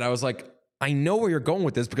as you said that, I was like, I know where you're going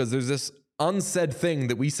with this because there's this unsaid thing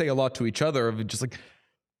that we say a lot to each other of just like,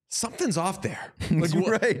 something's off there. Like,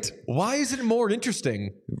 right. Why is it more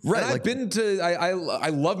interesting? Right. And I've been to, I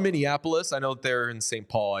love Minneapolis. I know that they're in St.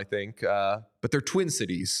 Paul, I think, but they're twin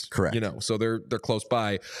cities. Correct. So they're close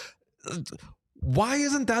by. Why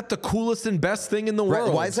isn't that the coolest and best thing in the world?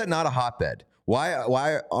 Right. Why is that not a hotbed?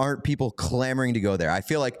 Why aren't people clamoring to go there? I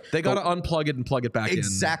feel like they got to unplug it and plug it back in.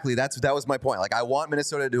 Exactly. That was my point. Like I want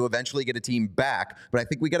Minnesota to eventually get a team back, but I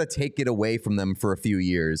think we got to take it away from them for a few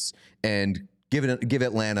years and give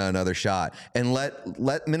Atlanta another shot and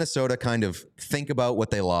let Minnesota kind of think about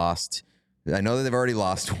what they lost. I know that they've already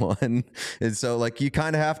lost one, and so like you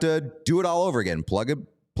kind of have to do it all over again. Unplug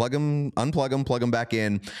them, plug them back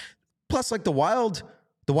in. Plus, like the Wild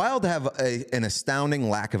have an astounding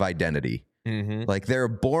lack of identity. Mm-hmm. Like they're a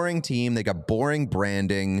boring team. They got boring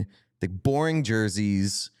branding, boring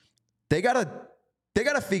jerseys. They gotta they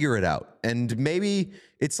got to figure it out. And maybe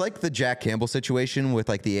it's like the Jack Campbell situation with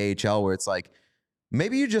like the AHL, where it's like,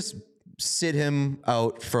 maybe you just sit him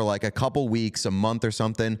out for like a couple weeks, a month or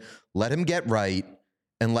something, let him get right,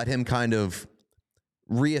 and let him kind of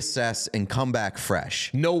reassess and come back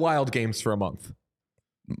fresh. No wild games for a month.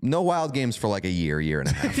 No wild games for like a year and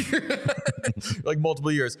a half. Like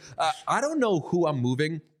multiple years. I don't know who I'm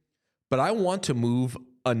moving, but I want to move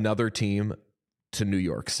another team to New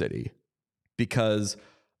York City because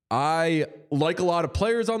I like a lot of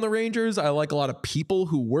players on the Rangers. I like a lot of people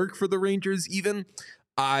who work for the Rangers even.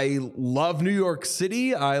 I love New York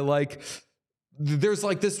City. There's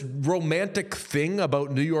like this romantic thing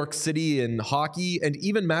about New York City and hockey and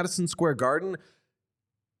even Madison Square Garden.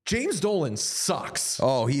 James Dolan sucks.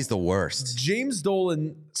 Oh, he's the worst. James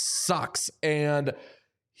Dolan sucks. And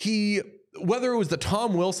whether it was the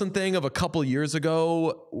Tom Wilson thing of a couple years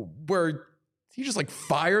ago where he just like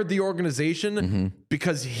fired the organization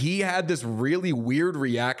because he had this really weird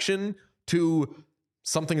reaction to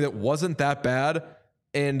something that wasn't that bad.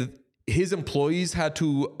 And his employees had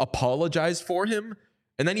to apologize for him.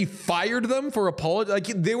 And then he fired them for apology. Like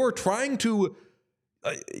they were trying to,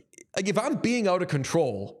 like if I'm being out of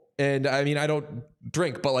control, and I mean, I don't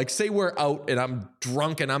drink, but like say we're out and I'm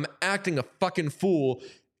drunk and I'm acting a fucking fool,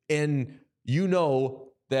 and you know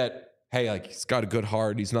that, hey, like he's got a good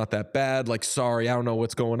heart, he's not that bad, like sorry, I don't know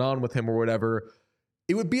what's going on with him or whatever.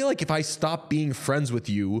 It would be like if I stopped being friends with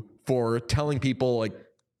you for telling people like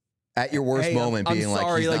at your worst moment, I'm being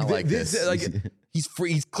sorry, like, he's not like this. Like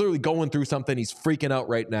he's clearly going through something. He's freaking out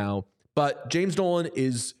right now. But James Dolan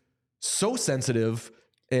is so sensitive,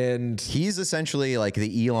 and he's essentially like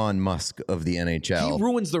the Elon Musk of the NHL. He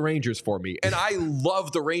ruins the Rangers for me, and I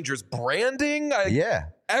love the Rangers branding.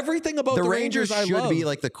 Everything about the Rangers I should love. Be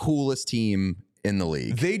like the coolest team in the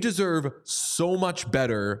league. They deserve so much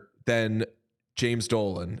better than James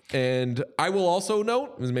Dolan. And I will also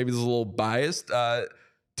note, maybe this is a little biased,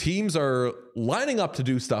 teams are lining up to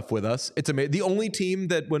do stuff with us. It's amazing. The only team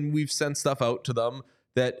that when we've sent stuff out to them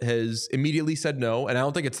that has immediately said no, and I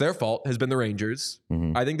don't think it's their fault, has been the Rangers.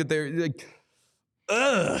 I think that they're like,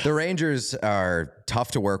 the Rangers are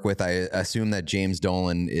tough to work with. I assume that James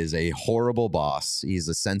Dolan is a horrible boss. He's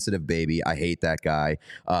a sensitive baby. I hate that guy.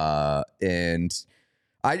 And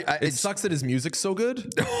it sucks that his music's so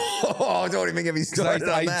good. Oh, don't even get me started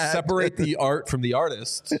on that. I separate the art from the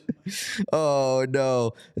artist. Oh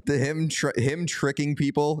no, him tricking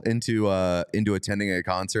people into attending a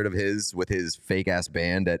concert of his with his fake ass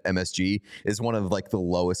band at MSG is one of like the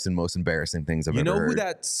lowest and most embarrassing things I've ever heard. You know who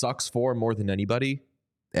that sucks for more than anybody?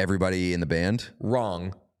 Everybody in the band?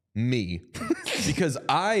 Wrong. Me. Because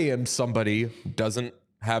I am somebody who doesn't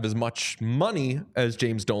have as much money as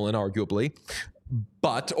James Dolan, arguably,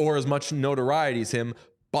 or as much notoriety as him.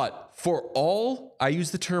 But for all, I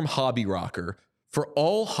use the term hobby rocker. For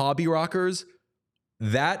all hobby rockers,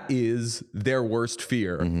 that is their worst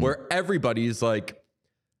fear, where everybody's like,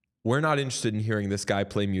 we're not interested in hearing this guy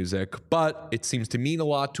play music, but it seems to mean a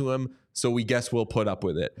lot to him, so we guess we'll put up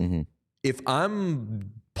with it. If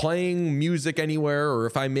I'm playing music anywhere or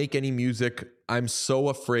if I make any music, I'm so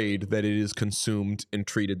afraid that it is consumed and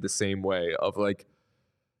treated the same way of like,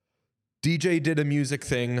 DJ did a music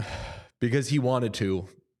thing because he wanted to,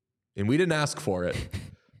 and we didn't ask for it.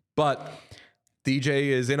 But DJ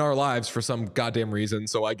is in our lives for some goddamn reason,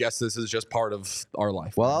 so I guess this is just part of our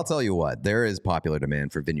life. Well, I'll tell you what, there is popular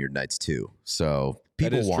demand for Vineyard Nights too, so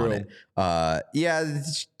people want it. Yeah,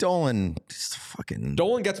 Dolan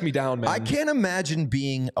gets me down, man. I can't imagine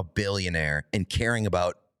being a billionaire and caring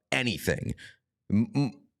about anything.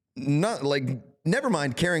 Not like, never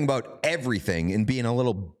mind caring about everything and being a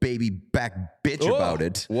little baby back bitch about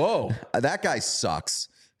it. Whoa. That guy sucks.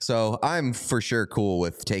 So I'm for sure cool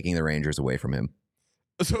with taking the Rangers away from him.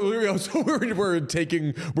 So we're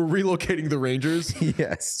relocating the Rangers.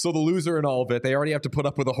 Yes. So the loser in all of it, they already have to put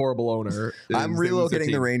up with a horrible owner. I'm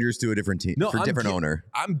relocating the Rangers to a different team for a different owner.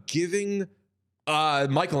 I'm giving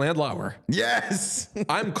Michael Andlauer. Yes.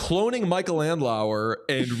 I'm cloning Michael Andlauer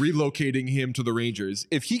and relocating him to the Rangers.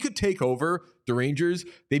 If he could take over the Rangers,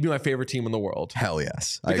 they'd be my favorite team in the world. Hell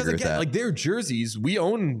yes. Because I agree with that. Like their jerseys, we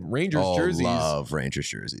own Rangers jerseys. Love Rangers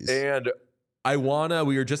jerseys. And we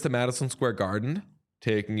were just at Madison Square Garden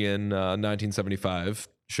taking in 1975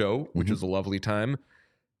 show, which was a lovely time.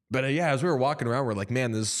 But as we were walking around, we're like,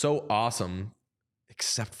 man, this is so awesome.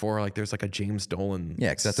 Except for like, there's like a James Dolan.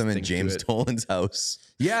 Yeah, except I'm in James Dolan's house.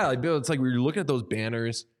 Yeah, like Bill, it's like we were looking at those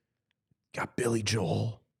banners. Got Billy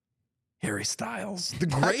Joel, Harry Styles, the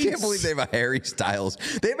greats. I can't believe they have a Harry Styles.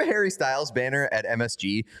 They have a Harry Styles banner at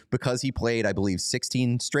MSG because he played, I believe,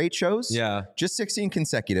 16 straight shows. Yeah, just 16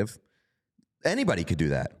 consecutive. Anybody could do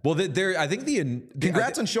that. Well, I think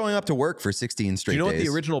Congrats on showing up to work for 16 straight days. Do you know what the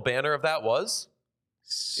original banner of that was?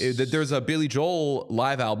 There's a Billy Joel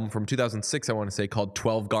live album from 2006, I want to say, called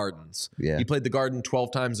 12 Gardens. Yeah. He played the Garden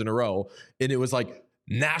 12 times in a row, and it was like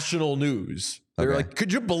national news. They were like,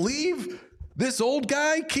 could you believe this old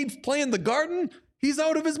guy keeps playing the Garden? He's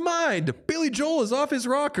out of his mind. Billy Joel is off his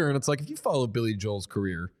rocker. And it's like, if you follow Billy Joel's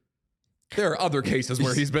career, there are other cases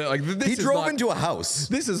where he's been like, he drove into a house.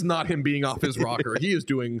 This is not him being off his rocker. He is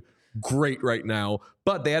doing great right now.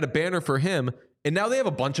 But they had a banner for him. And now they have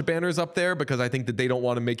a bunch of banners up there because I think that they don't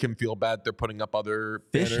want to make him feel bad. They're putting up other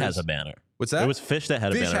Fish banners. has a banner. What's that? It was Fish that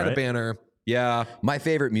had a banner. Fish had a banner. Yeah. My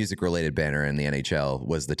favorite music-related banner in the NHL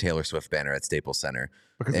was the Taylor Swift banner at Staples Center.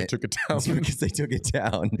 Because they took it down. Because they took it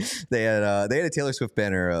down. They had a Taylor Swift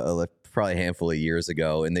banner probably a handful of years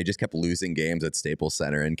ago, and they just kept losing games at Staples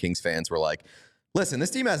Center. And Kings fans were like, listen, this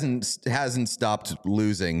team hasn't stopped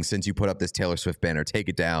losing since you put up this Taylor Swift banner. Take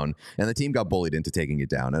it down. And the team got bullied into taking it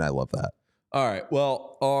down, and I love that. All right.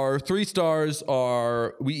 Well, our 3 stars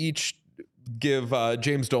are, we each give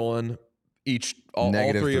James Dolan all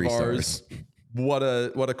 3 of ours. Stars. What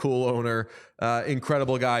a cool owner.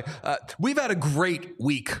 Incredible guy. We've had a great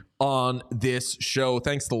week on this show.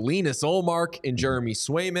 Thanks to Linus Olmark and Jeremy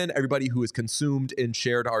Swayman, everybody who has consumed and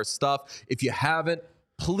shared our stuff. If you haven't,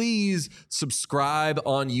 please subscribe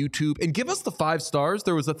on YouTube and give us the 5 stars.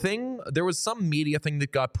 There was some media thing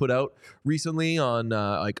that got put out recently on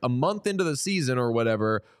like a month into the season or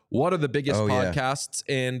whatever. What are the biggest podcasts?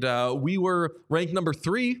 Yeah. And we were ranked number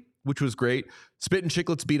 3, which was great. Spit and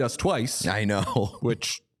Chicklets beat us twice. I know.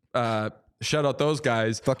 Which, shout out those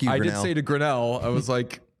guys. Fuck you, I Grinnell. did say to Grinnell, I was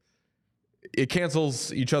like, it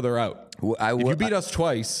cancels each other out. If you beat us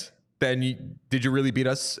twice, then did you really beat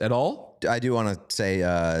us at all? I do want to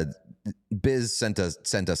say Biz sent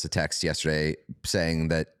us a text yesterday saying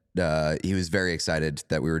that he was very excited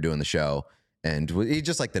that we were doing the show. And he's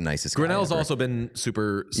just like the nicest guy. Grinnell's also been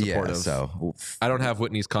super supportive. Yeah, so I don't have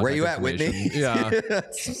Whitney's contact where you at, Whitney? Yeah.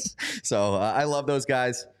 So I love those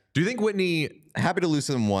guys. Do you think Whitney... Happy to lose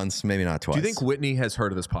them once, maybe not twice. Do you think Whitney has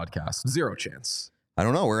heard of this podcast? 0 chance. I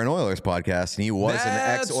don't know. We're an Oilers podcast, and he was an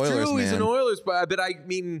ex-Oilers man. He's an Oilers, but I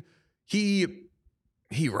mean, he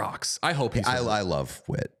rocks. I hope he's... I love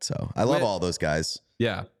Whit, so I love all those guys.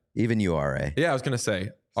 Yeah. Even you, R.A. Yeah, I was going to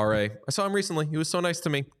say, R.A. I saw him recently. He was so nice to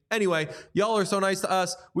me. Anyway, y'all are so nice to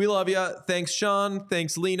us. We love you. Thanks, Sean.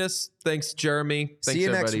 Thanks, Linus. Thanks, Jeremy. Thanks, see you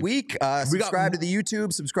everybody. next week. Subscribe to the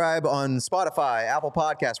YouTube. Subscribe on Spotify, Apple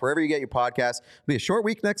Podcasts, wherever you get your podcasts. It'll be a short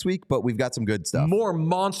week next week, but we've got some good stuff. More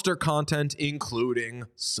monster content, including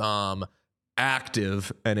some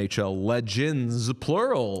active NHL legends,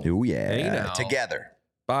 plural. Oh, yeah. Hey now. Together.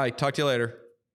 Bye. Talk to you later.